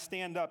and when I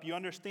stand up. You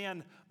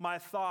understand my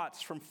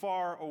thoughts from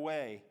far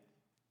away.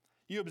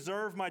 You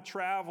observe my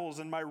travels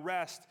and my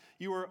rest.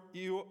 You are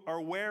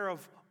aware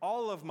of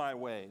all of my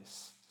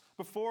ways.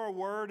 Before a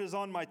word is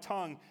on my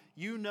tongue,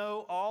 you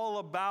know all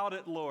about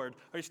it, Lord.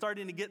 Are you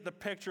starting to get the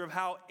picture of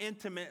how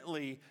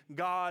intimately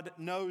God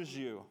knows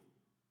you?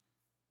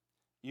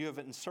 You have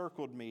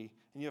encircled me,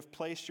 and you have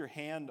placed your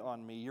hand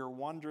on me. Your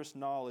wondrous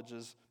knowledge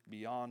is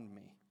beyond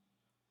me.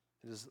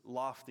 It is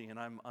lofty, and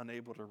I'm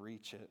unable to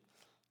reach it.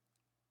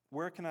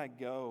 Where can I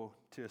go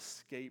to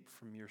escape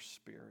from your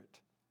spirit?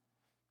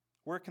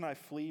 Where can I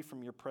flee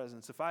from your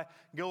presence? If I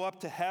go up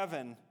to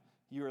heaven,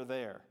 you are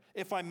there.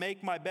 If I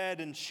make my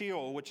bed in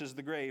Sheol, which is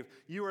the grave,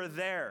 you are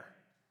there.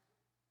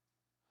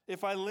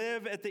 If I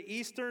live at the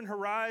eastern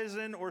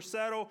horizon or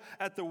settle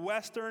at the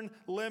western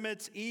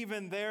limits,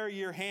 even there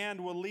your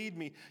hand will lead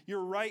me.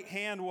 Your right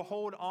hand will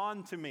hold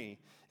on to me.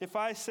 If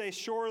I say,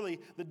 surely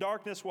the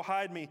darkness will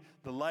hide me,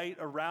 the light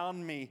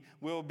around me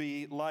will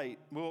be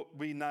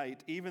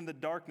night. Even the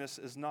darkness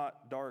is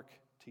not dark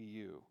to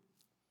you.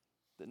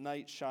 The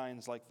night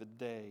shines like the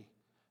day.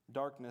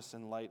 Darkness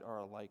and light are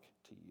alike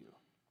to you.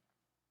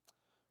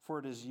 For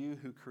it is you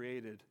who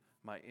created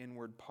my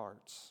inward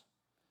parts.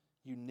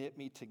 You knit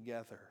me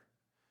together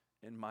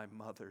in my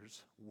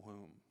mother's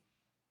womb.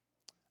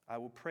 I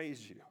will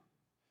praise you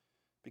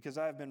because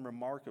I have been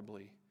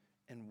remarkably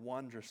and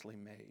wondrously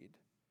made.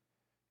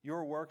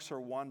 Your works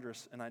are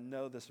wondrous, and I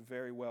know this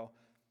very well.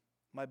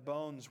 My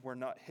bones were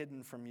not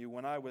hidden from you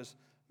when I was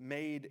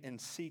made in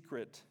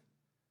secret.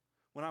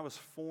 When I was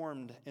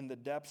formed in the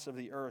depths of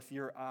the earth,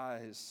 your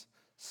eyes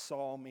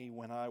saw me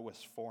when I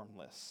was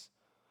formless.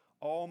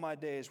 All my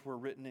days were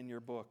written in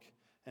your book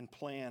and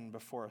planned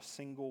before a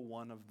single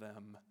one of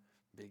them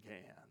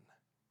began.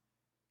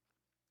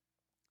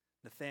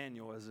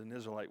 Nathanael, as an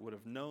Israelite, would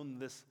have known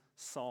this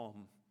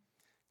psalm.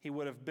 He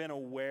would have been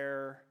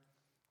aware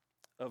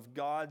of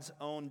God's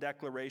own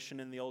declaration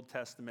in the Old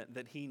Testament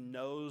that he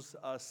knows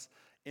us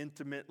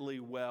intimately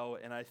well.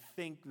 And I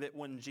think that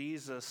when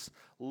Jesus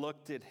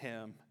looked at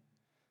him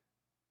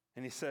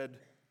and he said,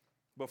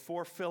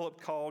 before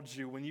Philip called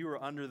you, when you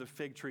were under the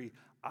fig tree,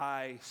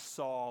 I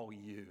saw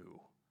you.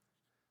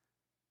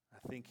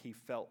 I think he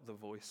felt the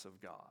voice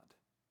of God.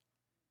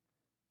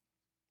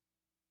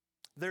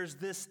 There's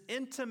this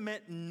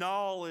intimate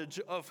knowledge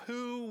of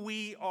who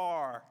we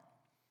are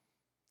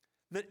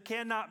that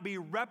cannot be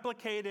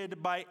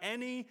replicated by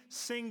any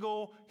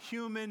single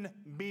human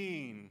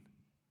being.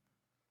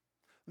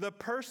 The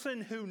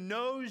person who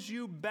knows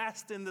you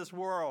best in this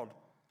world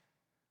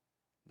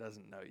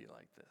doesn't know you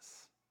like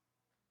this.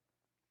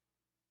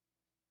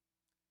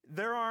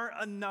 There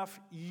aren't enough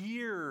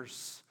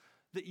years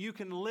that you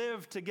can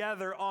live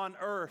together on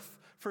earth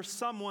for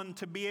someone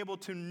to be able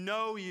to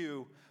know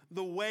you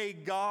the way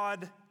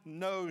God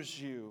knows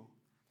you.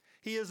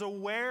 He is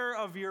aware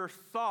of your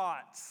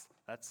thoughts.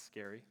 That's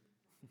scary.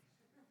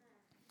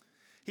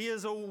 He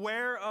is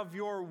aware of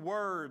your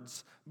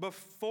words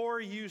before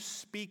you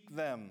speak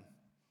them.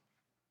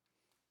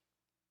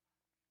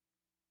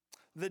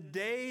 The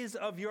days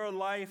of your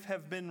life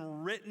have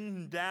been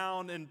written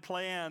down and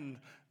planned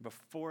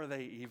before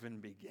they even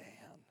began.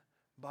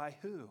 By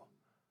who?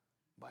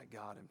 By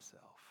God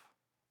himself.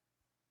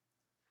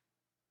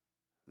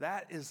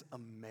 That is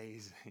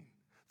amazing.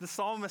 The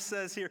psalmist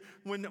says here,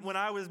 when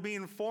I was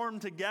being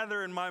formed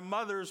together in my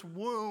mother's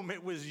womb,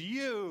 it was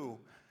you.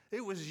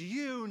 It was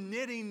you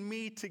knitting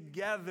me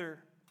together.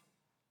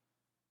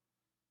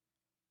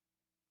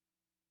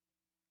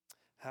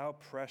 How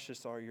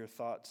precious are your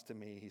thoughts to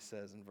me, he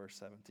says in verse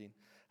 17.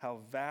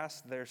 How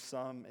vast their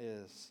sum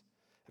is.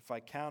 If I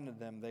counted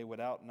them, they would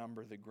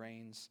outnumber the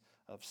grains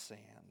of sand.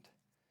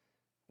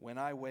 When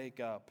I wake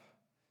up,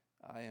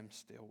 I am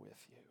still with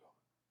you.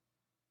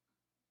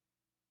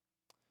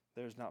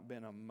 There's not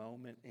been a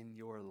moment in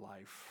your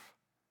life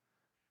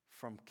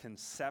from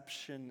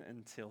conception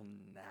until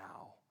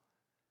now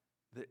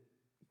that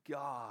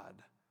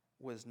God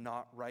was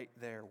not right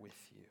there with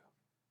you.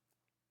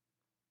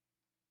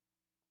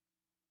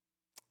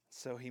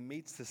 So he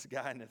meets this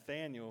guy,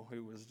 Nathanael,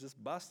 who was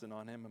just busting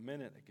on him a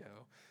minute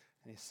ago,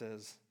 and he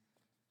says,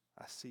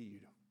 I see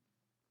you.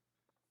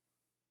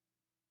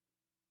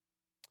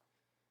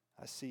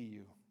 I see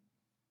you.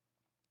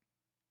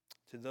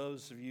 To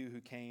those of you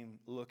who came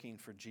looking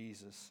for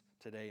Jesus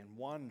today and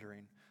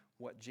wondering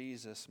what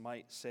Jesus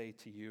might say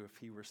to you if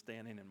he were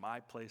standing in my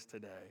place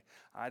today,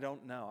 I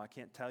don't know. I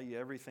can't tell you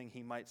everything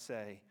he might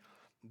say,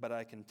 but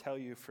I can tell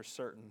you for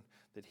certain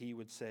that he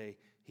would say,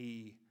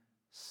 he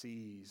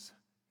sees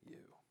you.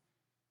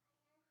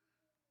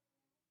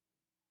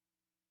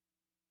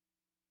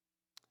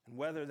 And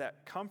whether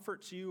that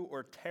comforts you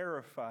or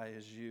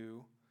terrifies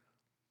you,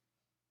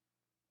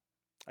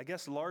 I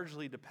guess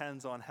largely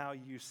depends on how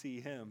you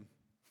see him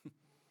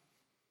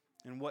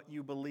and what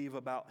you believe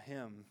about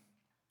him.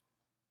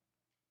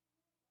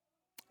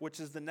 which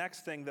is the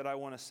next thing that I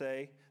want to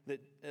say, that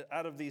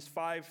out of these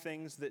 5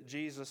 things that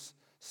Jesus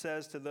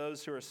says to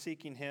those who are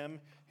seeking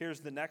him, here's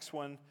the next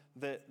one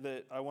that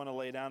I want to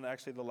lay down,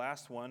 actually the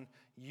last one.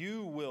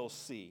 You will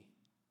see.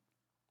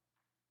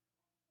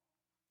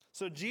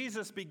 So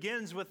Jesus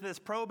begins with this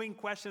probing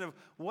question of,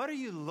 what are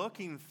you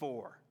looking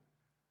for?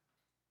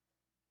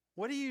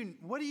 What do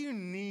you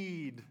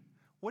need?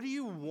 What do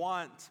you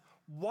want?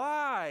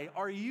 Why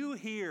are you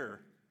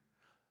here?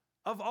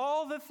 Of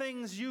all the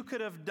things you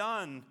could have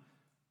done,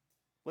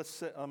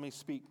 let me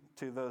speak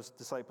to those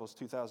disciples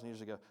 2,000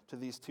 years ago, to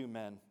these 2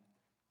 men,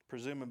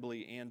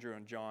 presumably Andrew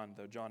and John,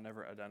 though John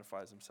never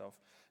identifies himself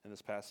in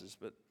this passage,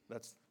 but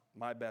that's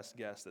my best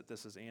guess that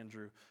this is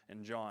Andrew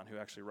and John who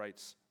actually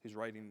who's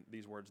writing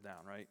these words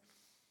down, right?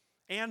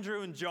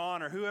 Andrew and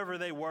John, or whoever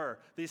they were,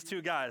 these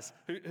 2 guys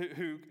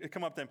who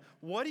come up to him,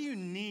 what do you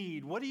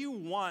need? What do you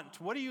want?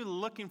 What are you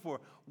looking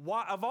for?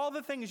 Why, of all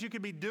the things you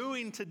could be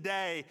doing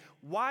today,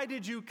 why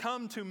did you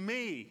come to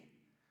me?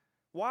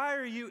 Why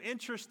are you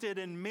interested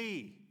in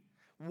me?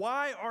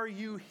 Why are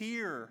you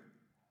here?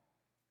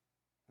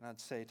 And I'd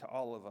say to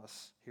all of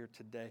us here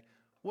today,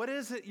 what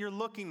is it you're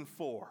looking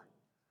for?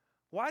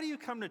 Why do you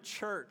come to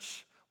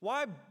church?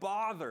 Why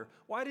bother?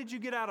 Why did you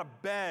get out of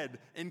bed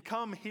and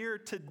come here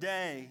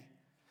today?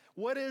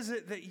 What is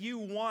it that you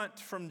want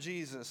from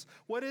Jesus?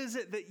 What is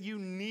it that you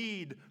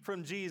need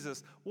from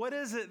Jesus? What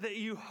is it that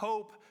you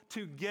hope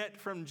to get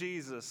from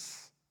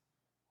Jesus?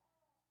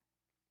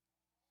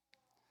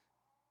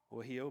 Well,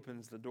 he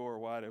opens the door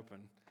wide open.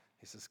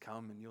 He says,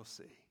 come and you'll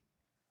see.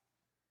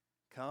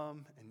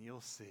 Come and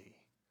you'll see.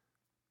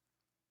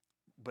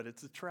 But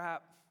it's a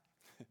trap.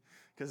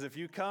 Because if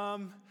you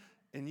come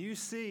and you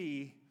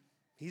see,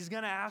 he's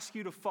going to ask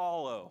you to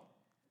follow.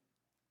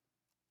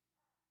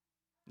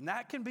 And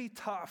that can be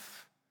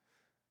tough.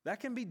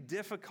 That can be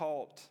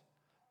difficult.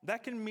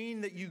 That can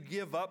mean that you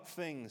give up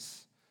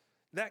things.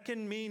 That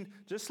can mean,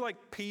 just like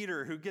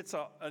Peter, who gets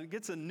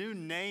a new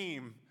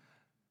name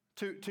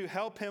to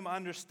help him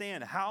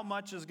understand how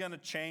much is going to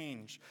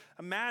change.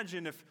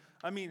 Imagine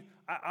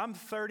I'm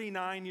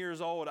 39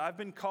 years old. I've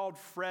been called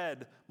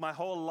Fred my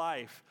whole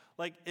life.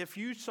 Like, if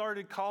you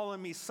started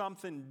calling me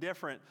something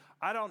different,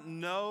 I don't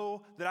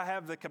know that I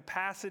have the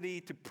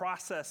capacity to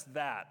process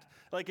that.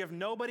 Like, if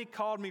nobody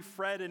called me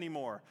Fred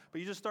anymore,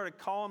 but you just started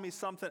calling me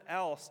something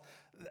else,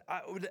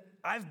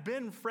 I've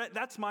been Fred.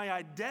 That's my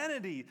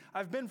identity.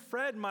 I've been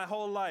Fred my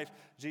whole life.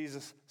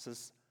 Jesus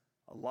says,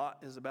 a lot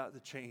is about to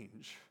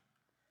change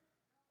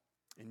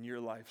in your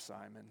life,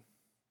 Simon.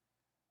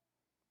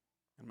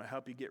 I'm going to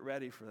help you get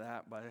ready for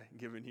that by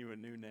giving you a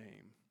new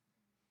name.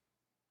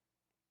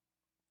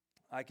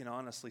 I can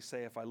honestly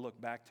say, if I look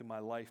back to my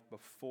life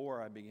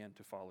before I began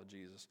to follow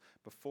Jesus,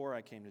 before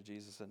I came to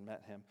Jesus and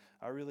met him,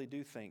 I really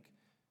do think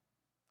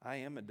I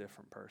am a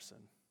different person.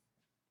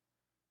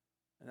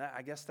 And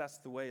I guess that's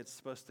the way it's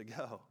supposed to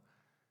go,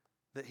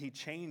 that he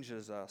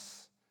changes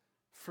us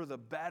for the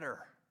better,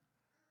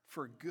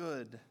 for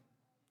good.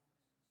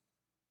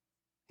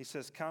 He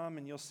says, come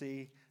and you'll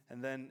see.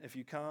 And then if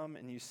you come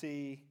and you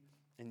see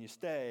and you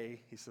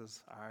stay, he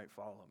says, all right,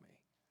 follow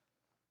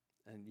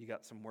me. And you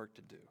got some work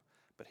to do.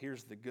 But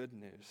here's the good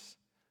news.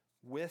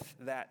 With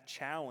that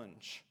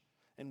challenge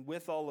and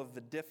with all of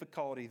the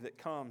difficulty that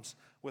comes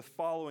with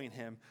following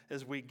him,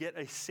 is we get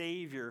a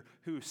Savior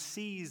who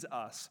sees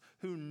us,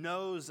 who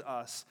knows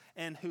us,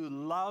 and who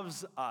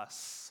loves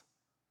us.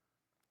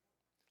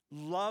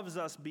 Loves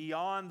us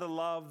beyond the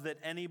love that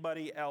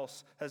anybody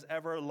else has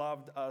ever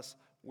loved us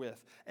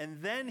with.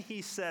 And then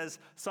he says,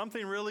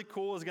 something really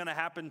cool is going to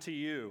happen to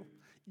you.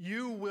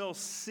 You will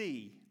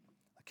see.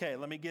 Okay,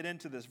 let me get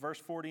into this. Verse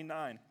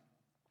 49.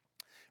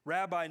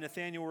 Rabbi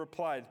Nathanael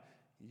replied,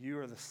 you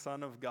are the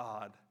Son of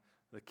God,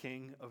 the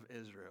King of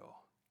Israel.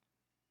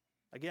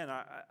 Again,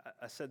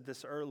 I said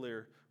this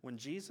earlier. When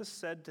Jesus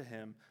said to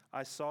him,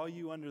 I saw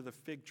you under the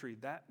fig tree,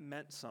 that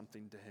meant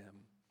something to him.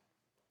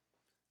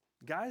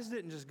 Guys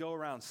didn't just go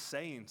around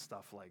saying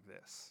stuff like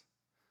this.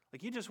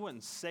 Like, you just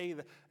wouldn't say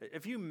that.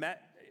 If you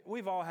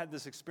we've all had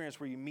this experience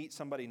where you meet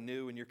somebody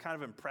new and you're kind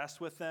of impressed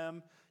with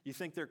them. You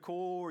think they're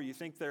cool, or you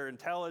think they're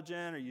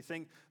intelligent, or you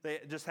think they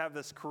just have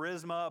this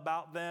charisma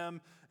about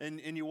them, and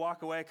you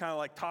walk away kind of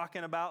like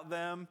talking about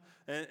them,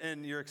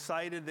 and you're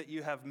excited that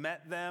you have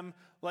met them.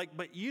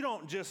 But you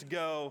don't just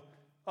go,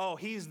 oh,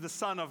 he's the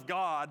Son of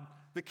God,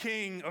 the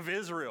King of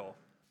Israel.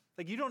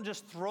 You don't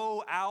just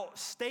throw out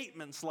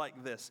statements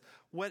like this.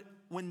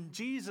 When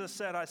Jesus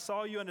said, I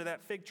saw you under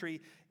that fig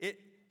tree,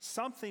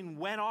 something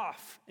went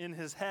off in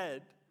his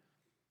head.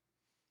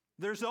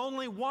 There's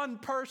only one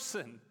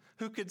person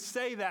who could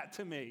say that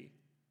to me.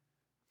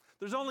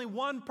 There's only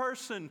one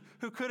person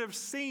who could have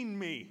seen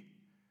me.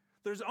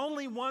 There's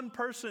only one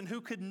person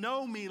who could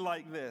know me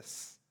like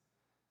this.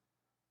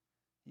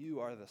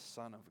 You are the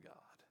Son of God,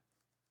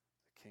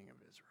 the King of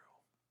Israel.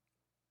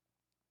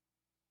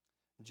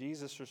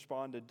 Jesus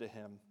responded to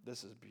him,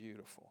 this is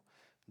beautiful.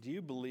 Do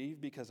you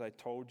believe because I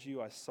told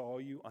you I saw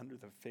you under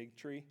the fig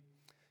tree?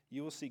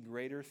 You will see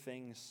greater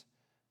things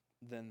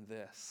than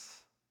this.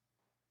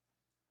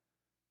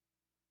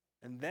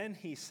 And then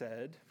he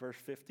said, verse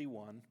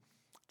 51,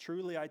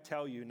 truly I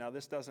tell you, now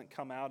this doesn't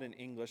come out in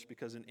English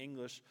because in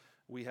English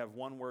we have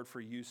one word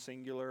for you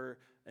singular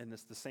and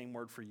it's the same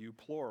word for you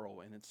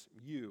plural, and it's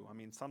you. I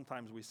mean,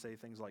 sometimes we say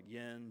things like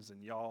yins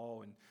and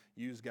y'all and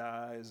yous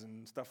guys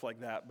and stuff like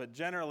that, but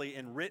generally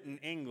in written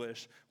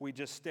English we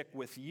just stick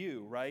with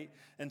you, right?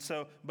 And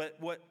so, but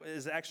what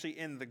is actually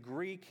in the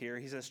Greek here,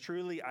 he says,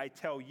 truly I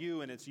tell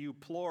you, and it's you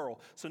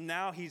plural. So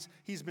now he's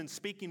been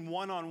speaking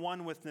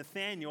one-on-one with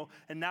Nathanael,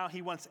 and now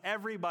he wants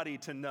everybody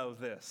to know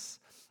this.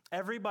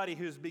 Everybody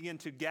who's begun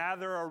to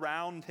gather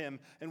around him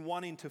and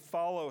wanting to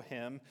follow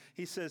him,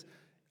 he says,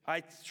 I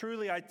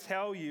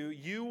tell you,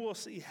 you will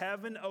see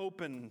heaven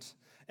opened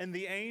and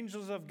the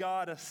angels of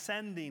God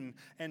ascending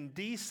and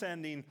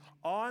descending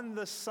on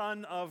the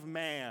Son of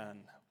Man.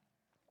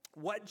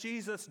 What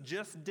Jesus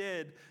just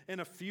did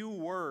in a few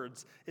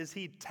words is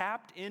he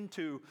tapped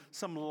into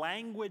some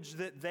language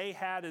that they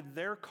had in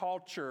their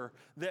culture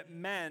that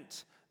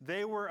meant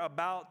they were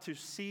about to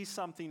see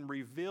something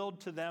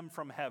revealed to them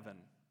from heaven.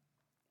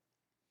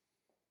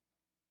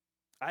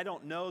 I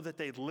don't know that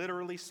they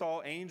literally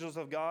saw angels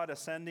of God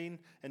ascending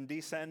and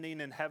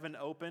descending and heaven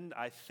opened.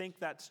 I think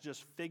that's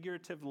just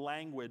figurative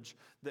language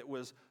that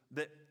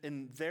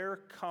in their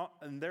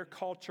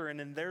culture and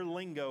in their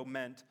lingo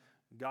meant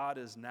God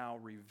is now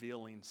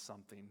revealing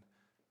something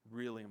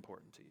really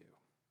important to you.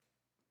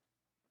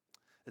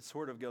 It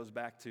sort of goes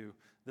back to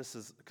this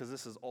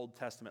is Old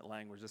Testament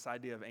language, this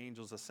idea of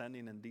angels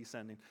ascending and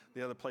descending.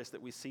 The other place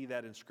that we see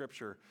that in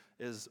Scripture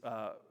is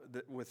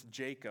with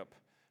Jacob,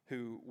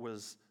 who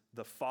was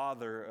the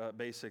father,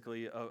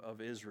 basically, of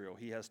Israel.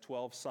 He has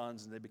 12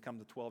 sons, and they become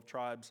the 12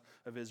 tribes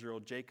of Israel.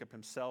 Jacob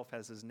himself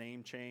has his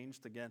name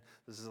changed. Again,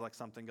 this is like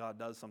something God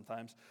does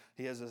sometimes.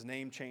 He has his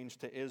name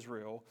changed to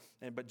Israel.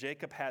 But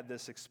Jacob had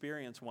this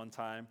experience one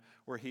time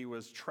where he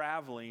was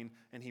traveling,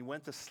 and he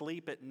went to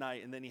sleep at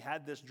night, and then he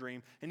had this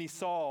dream, and he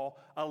saw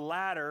a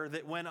ladder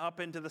that went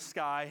up into the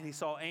sky, and he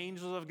saw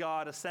angels of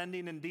God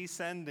ascending and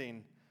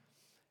descending.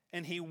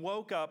 And he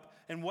woke up,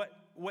 and what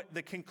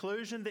the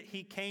conclusion that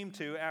he came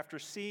to after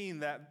seeing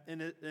that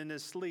in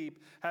his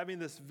sleep, having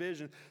this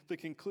vision, the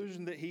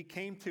conclusion that he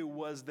came to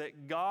was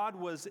that God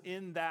was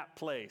in that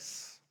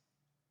place.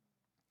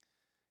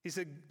 He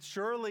said,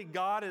 surely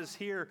God is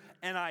here,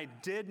 and I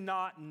did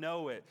not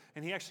know it.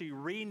 And he actually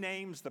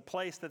renames the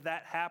place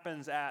that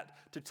happens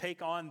at to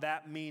take on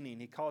that meaning.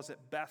 He calls it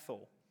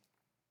Bethel.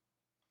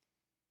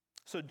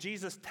 So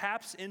Jesus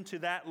taps into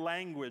that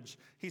language.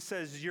 He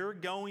says, you're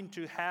going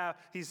to have,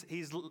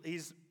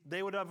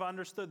 they would have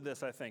understood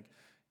this, I think.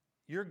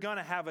 You're going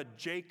to have a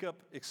Jacob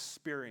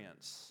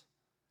experience.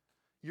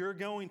 You're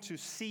going to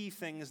see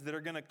things that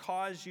are going to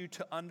cause you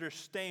to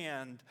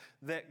understand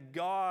that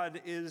God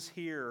is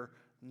here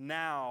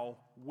now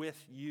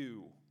with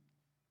you.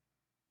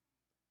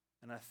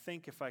 And I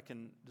think if I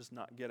can just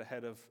not get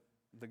ahead of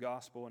the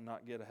gospel and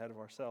not get ahead of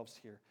ourselves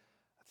here,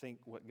 I think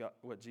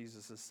what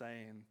Jesus is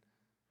saying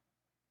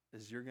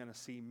is you're going to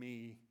see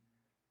me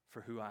for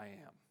who I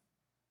am.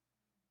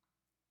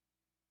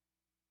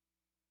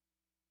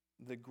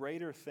 The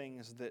greater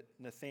things that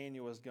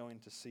Nathanael is going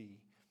to see,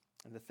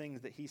 and the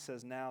things that he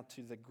says now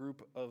to the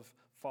group of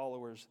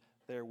followers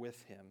there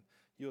with him,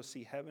 you'll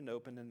see heaven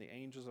opened and the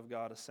angels of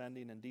God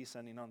ascending and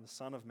descending on the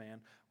Son of Man,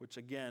 which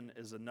again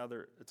is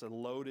it's a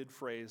loaded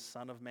phrase.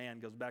 Son of Man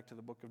goes back to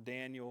the book of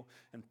Daniel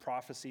and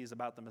prophecies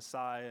about the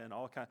Messiah and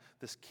all kind of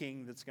this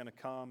king that's going to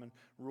come and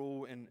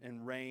rule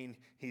and reign.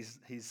 He's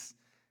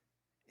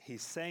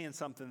saying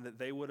something that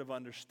they would have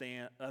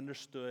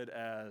understood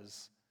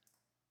as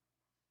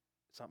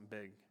something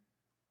big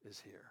is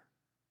here.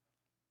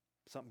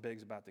 Something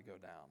big's about to go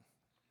down.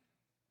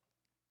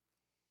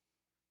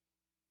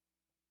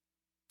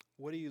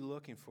 What are you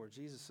looking for?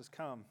 Jesus says,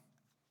 come.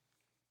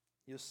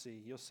 You'll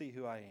see. You'll see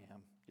who I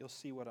am. You'll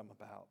see what I'm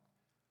about.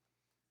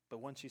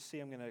 But once you see,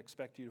 I'm going to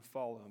expect you to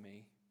follow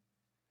me.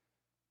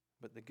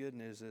 But the good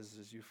news is,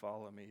 as you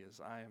follow me, is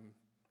I am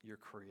your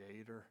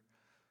creator.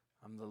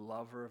 I'm the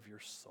lover of your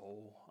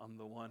soul. I'm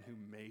the one who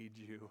made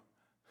you.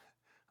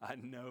 I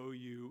know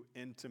you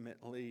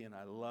intimately, and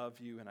I love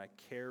you, and I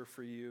care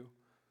for you.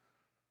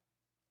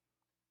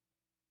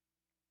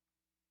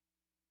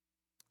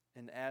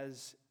 And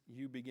as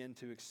you begin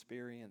to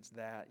experience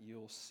that,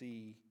 you'll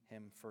see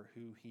him for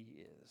who he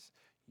is.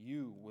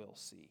 You will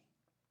see.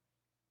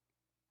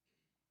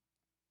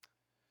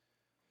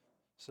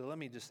 So let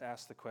me just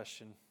ask the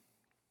question.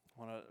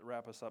 I want to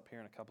wrap us up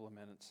here in a couple of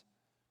minutes.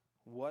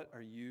 What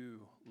are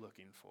you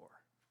looking for?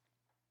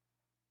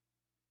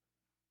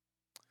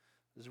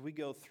 As we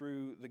go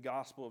through the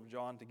Gospel of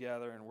John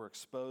together and we're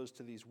exposed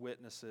to these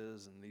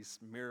witnesses and these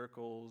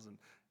miracles, and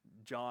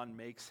John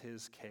makes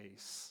his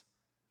case.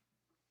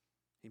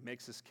 He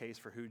makes his case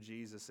for who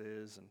Jesus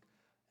is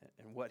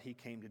and what he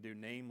came to do,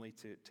 namely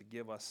to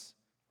give us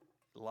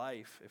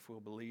life if we'll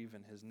believe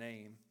in his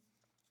name,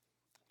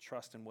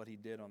 trust in what he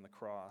did on the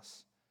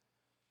cross.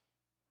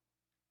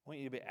 I want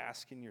you to be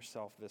asking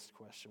yourself this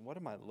question. What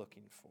am I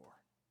looking for?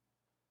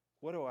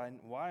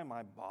 Why am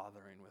I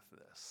bothering with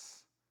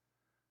this?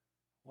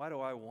 Why do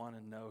I want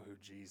to know who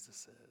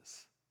Jesus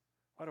is?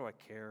 Why do I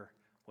care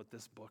what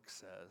this book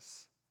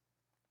says?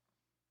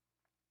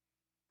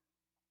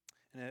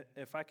 And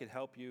if I could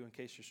help you in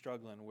case you're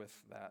struggling with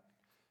that,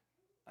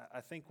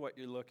 I think what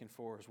you're looking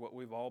for is what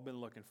we've all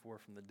been looking for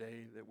from the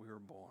day that we were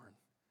born.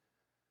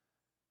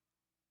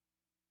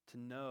 To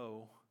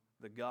know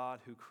the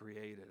God who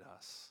created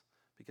us,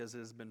 because it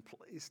has been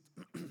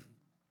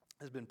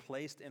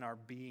placed in our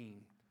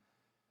being,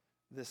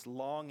 this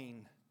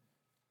longing,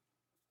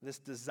 this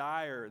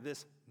desire,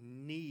 this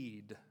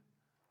need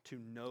to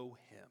know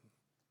Him.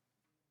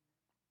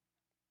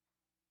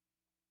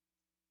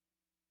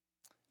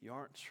 You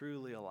aren't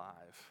truly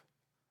alive.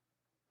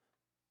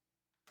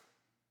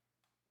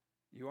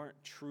 You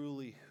aren't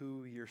truly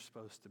who you're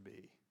supposed to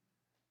be.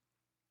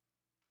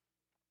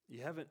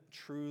 You haven't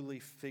truly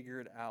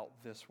figured out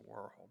this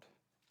world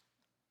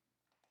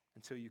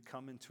until you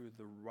come into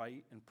the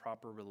right and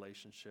proper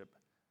relationship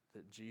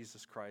that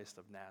Jesus Christ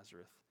of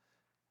Nazareth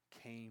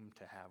came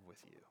to have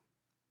with you.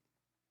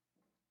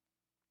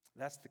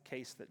 That's the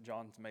case that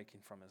John's making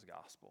from his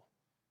gospel.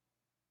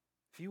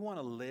 If you want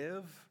to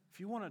live, if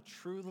you want to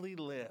truly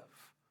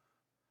live,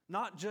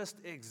 not just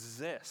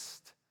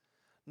exist,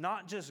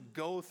 not just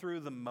go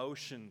through the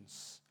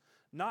motions,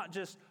 not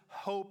just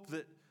hope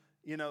that,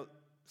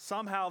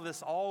 somehow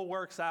this all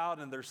works out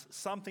and there's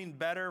something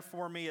better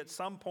for me at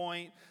some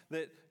point,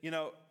 that,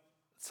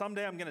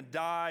 someday I'm going to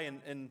die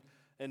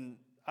and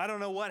I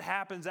don't know what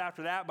happens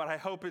after that, but I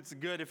hope it's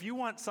good. If you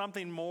want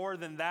something more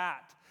than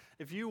that,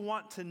 if you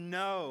want to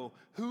know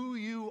who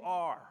you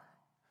are,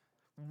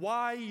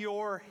 why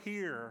you're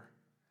here,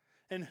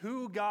 and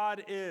who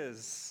God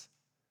is,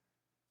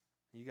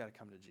 you got to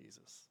come to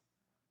Jesus.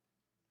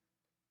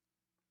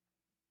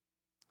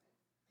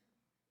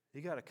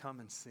 You got to come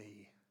and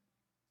see.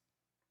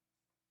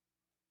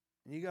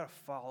 And you got to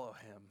follow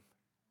Him.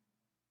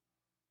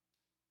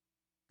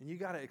 And you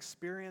got to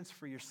experience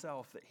for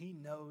yourself that He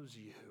knows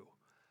you,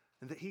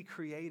 and that He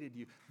created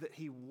you, that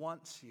He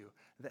wants you,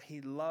 that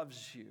He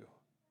loves you.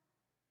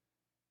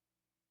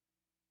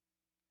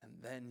 And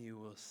then you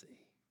will see.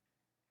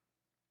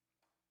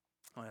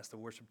 I want to ask the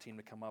worship team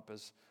to come up.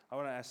 I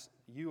want to ask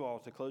you all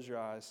to close your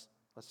eyes.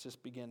 Let's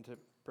just begin to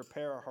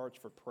prepare our hearts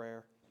for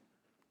prayer.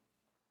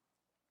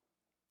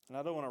 And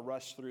I don't want to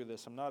rush through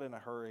this. I'm not in a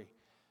hurry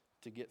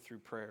to get through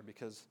prayer,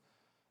 because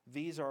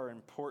these are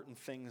important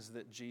things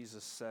that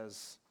Jesus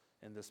says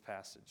in this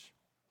passage.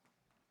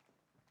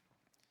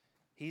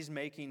 He's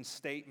making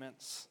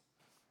statements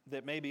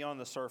that maybe on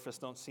the surface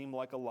don't seem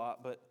like a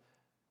lot, but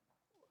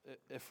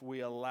if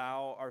we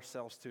allow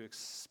ourselves to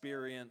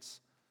experience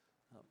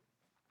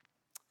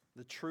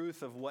the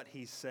truth of what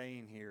He's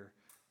saying here,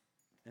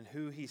 and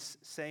who He's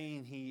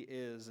saying He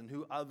is, and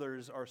who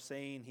others are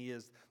saying He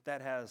is,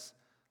 that has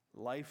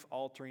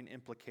life-altering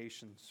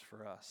implications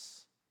for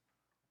us.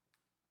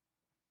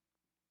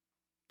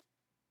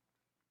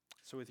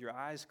 So with your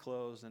eyes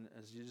closed, and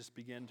as you just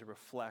begin to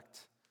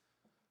reflect,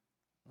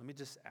 let me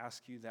just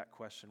ask you that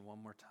question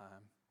one more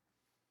time.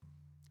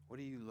 What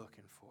are you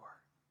looking for?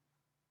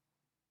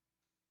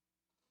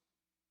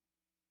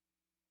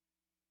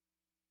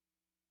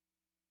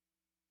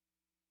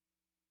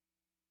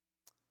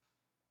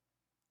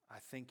 I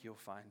think you'll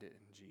find it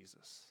in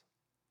Jesus.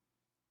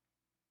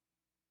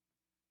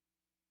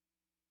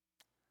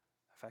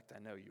 In fact, I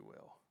know you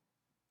will,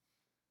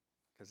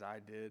 because I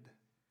did.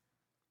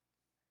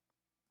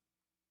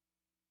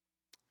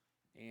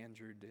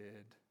 Andrew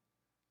did.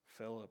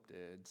 Philip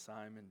did.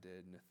 Simon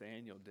did.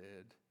 Nathaniel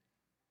did.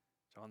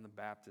 John the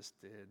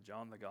Baptist did.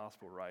 John the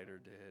Gospel writer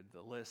did.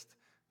 The list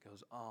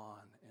goes on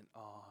and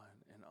on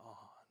and on.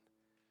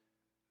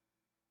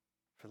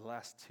 For the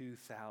last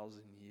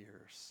 2,000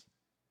 years,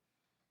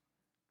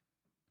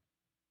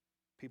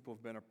 people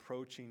have been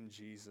approaching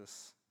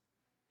Jesus.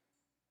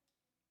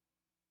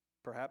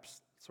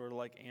 Perhaps sort of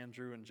like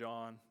Andrew and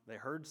John. They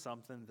heard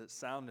something that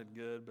sounded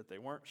good, but they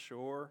weren't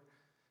sure.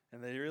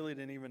 And they really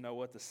didn't even know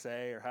what to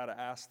say or how to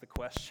ask the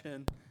question.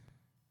 And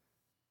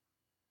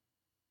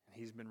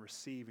He's been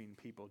receiving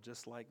people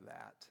just like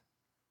that.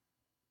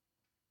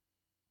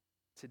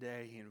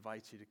 Today, He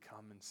invites you to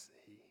come and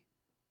see.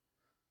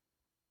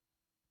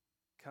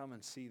 Come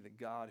and see the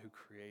God who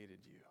created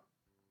you.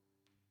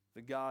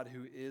 The God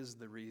who is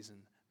the reason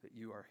that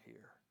you are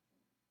here.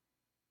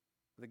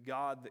 The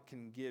God that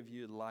can give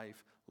you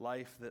life,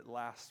 life that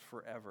lasts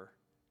forever.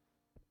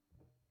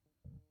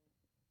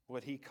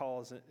 What He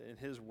calls in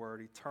His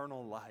word,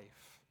 eternal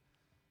life.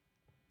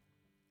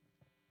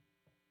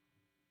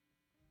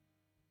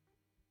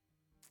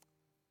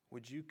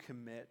 Would you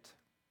commit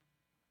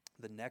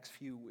the next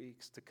few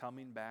weeks to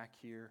coming back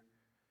here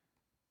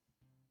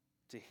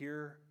to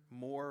hear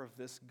more of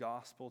this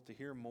gospel, to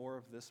hear more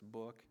of this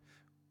book?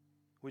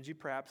 Would you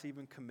perhaps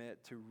even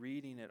commit to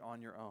reading it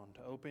on your own,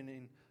 to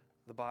opening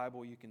the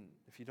Bible? You can,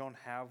 if you don't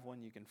have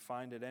one, you can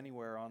find it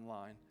anywhere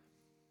online.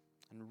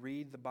 And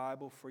read the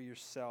Bible for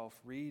yourself.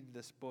 Read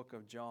this book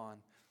of John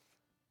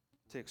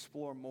to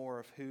explore more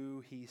of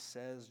who He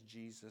says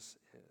Jesus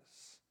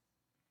is.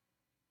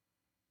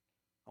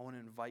 I want to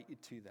invite you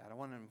to that. I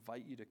want to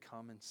invite you to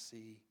come and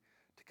see,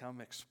 to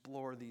come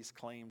explore these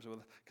claims with,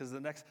 because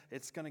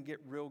it's going to get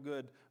real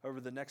good over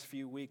the next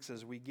few weeks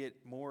as we get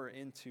more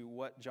into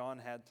what John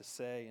had to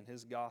say in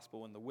his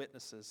gospel and the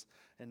witnesses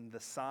and the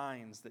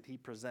signs that he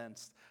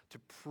presents to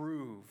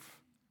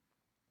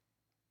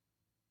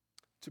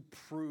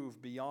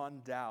prove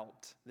beyond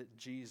doubt that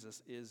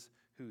Jesus is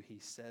who he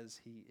says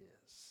he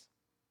is.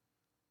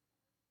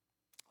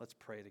 Let's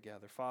pray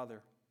together.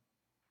 Father,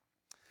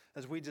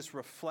 as we just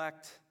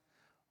reflect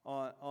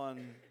on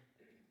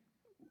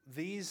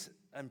these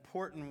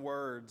important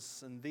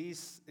words and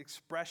these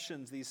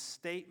expressions, these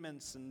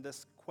statements, and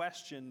this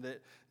question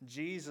that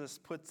Jesus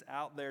puts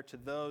out there to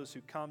those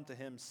who come to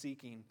him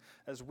seeking,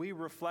 as we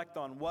reflect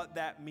on what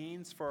that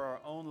means for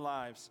our own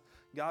lives,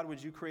 God,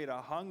 would you create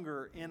a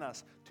hunger in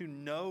us to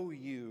know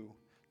you,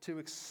 to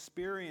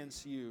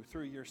experience you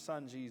through your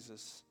Son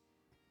Jesus,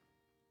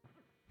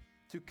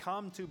 to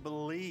come to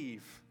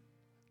believe.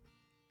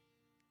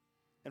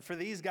 And for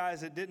these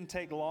guys, it didn't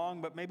take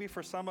long, but maybe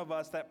for some of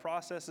us, that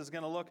process is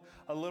going to look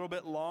a little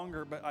bit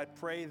longer. But I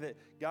pray that,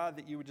 God,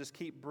 that you would just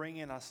keep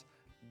bringing us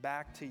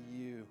back to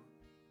you,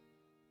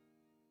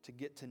 to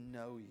get to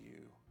know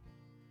you,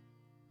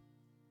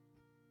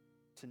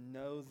 to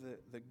know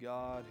the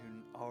God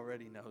who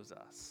already knows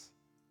us.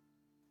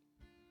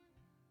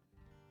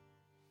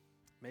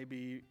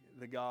 Maybe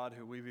the God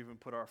who we've even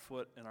put our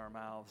foot in our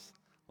mouths,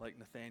 like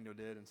Nathaniel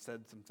did, and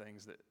said some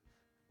things that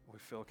we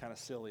feel kind of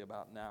silly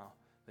about now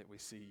that we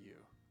see you.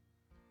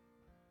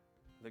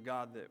 The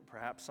God that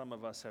perhaps some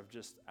of us have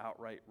just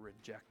outright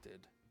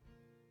rejected.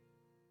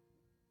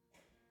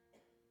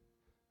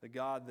 The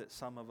God that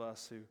some of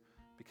us who,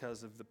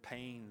 because of the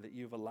pain that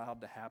you've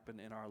allowed to happen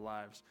in our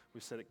lives,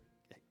 we said it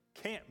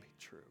can't be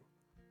true.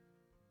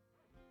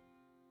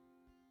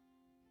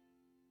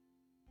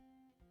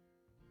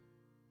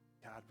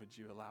 God, would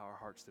you allow our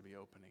hearts to be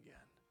open again?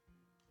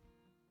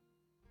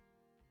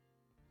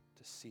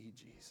 To see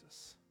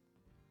Jesus,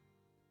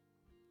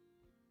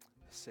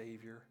 the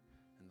Savior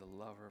and the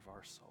lover of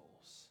our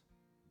souls.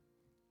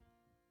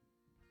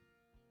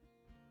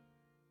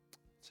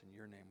 It's in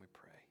your name we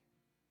pray.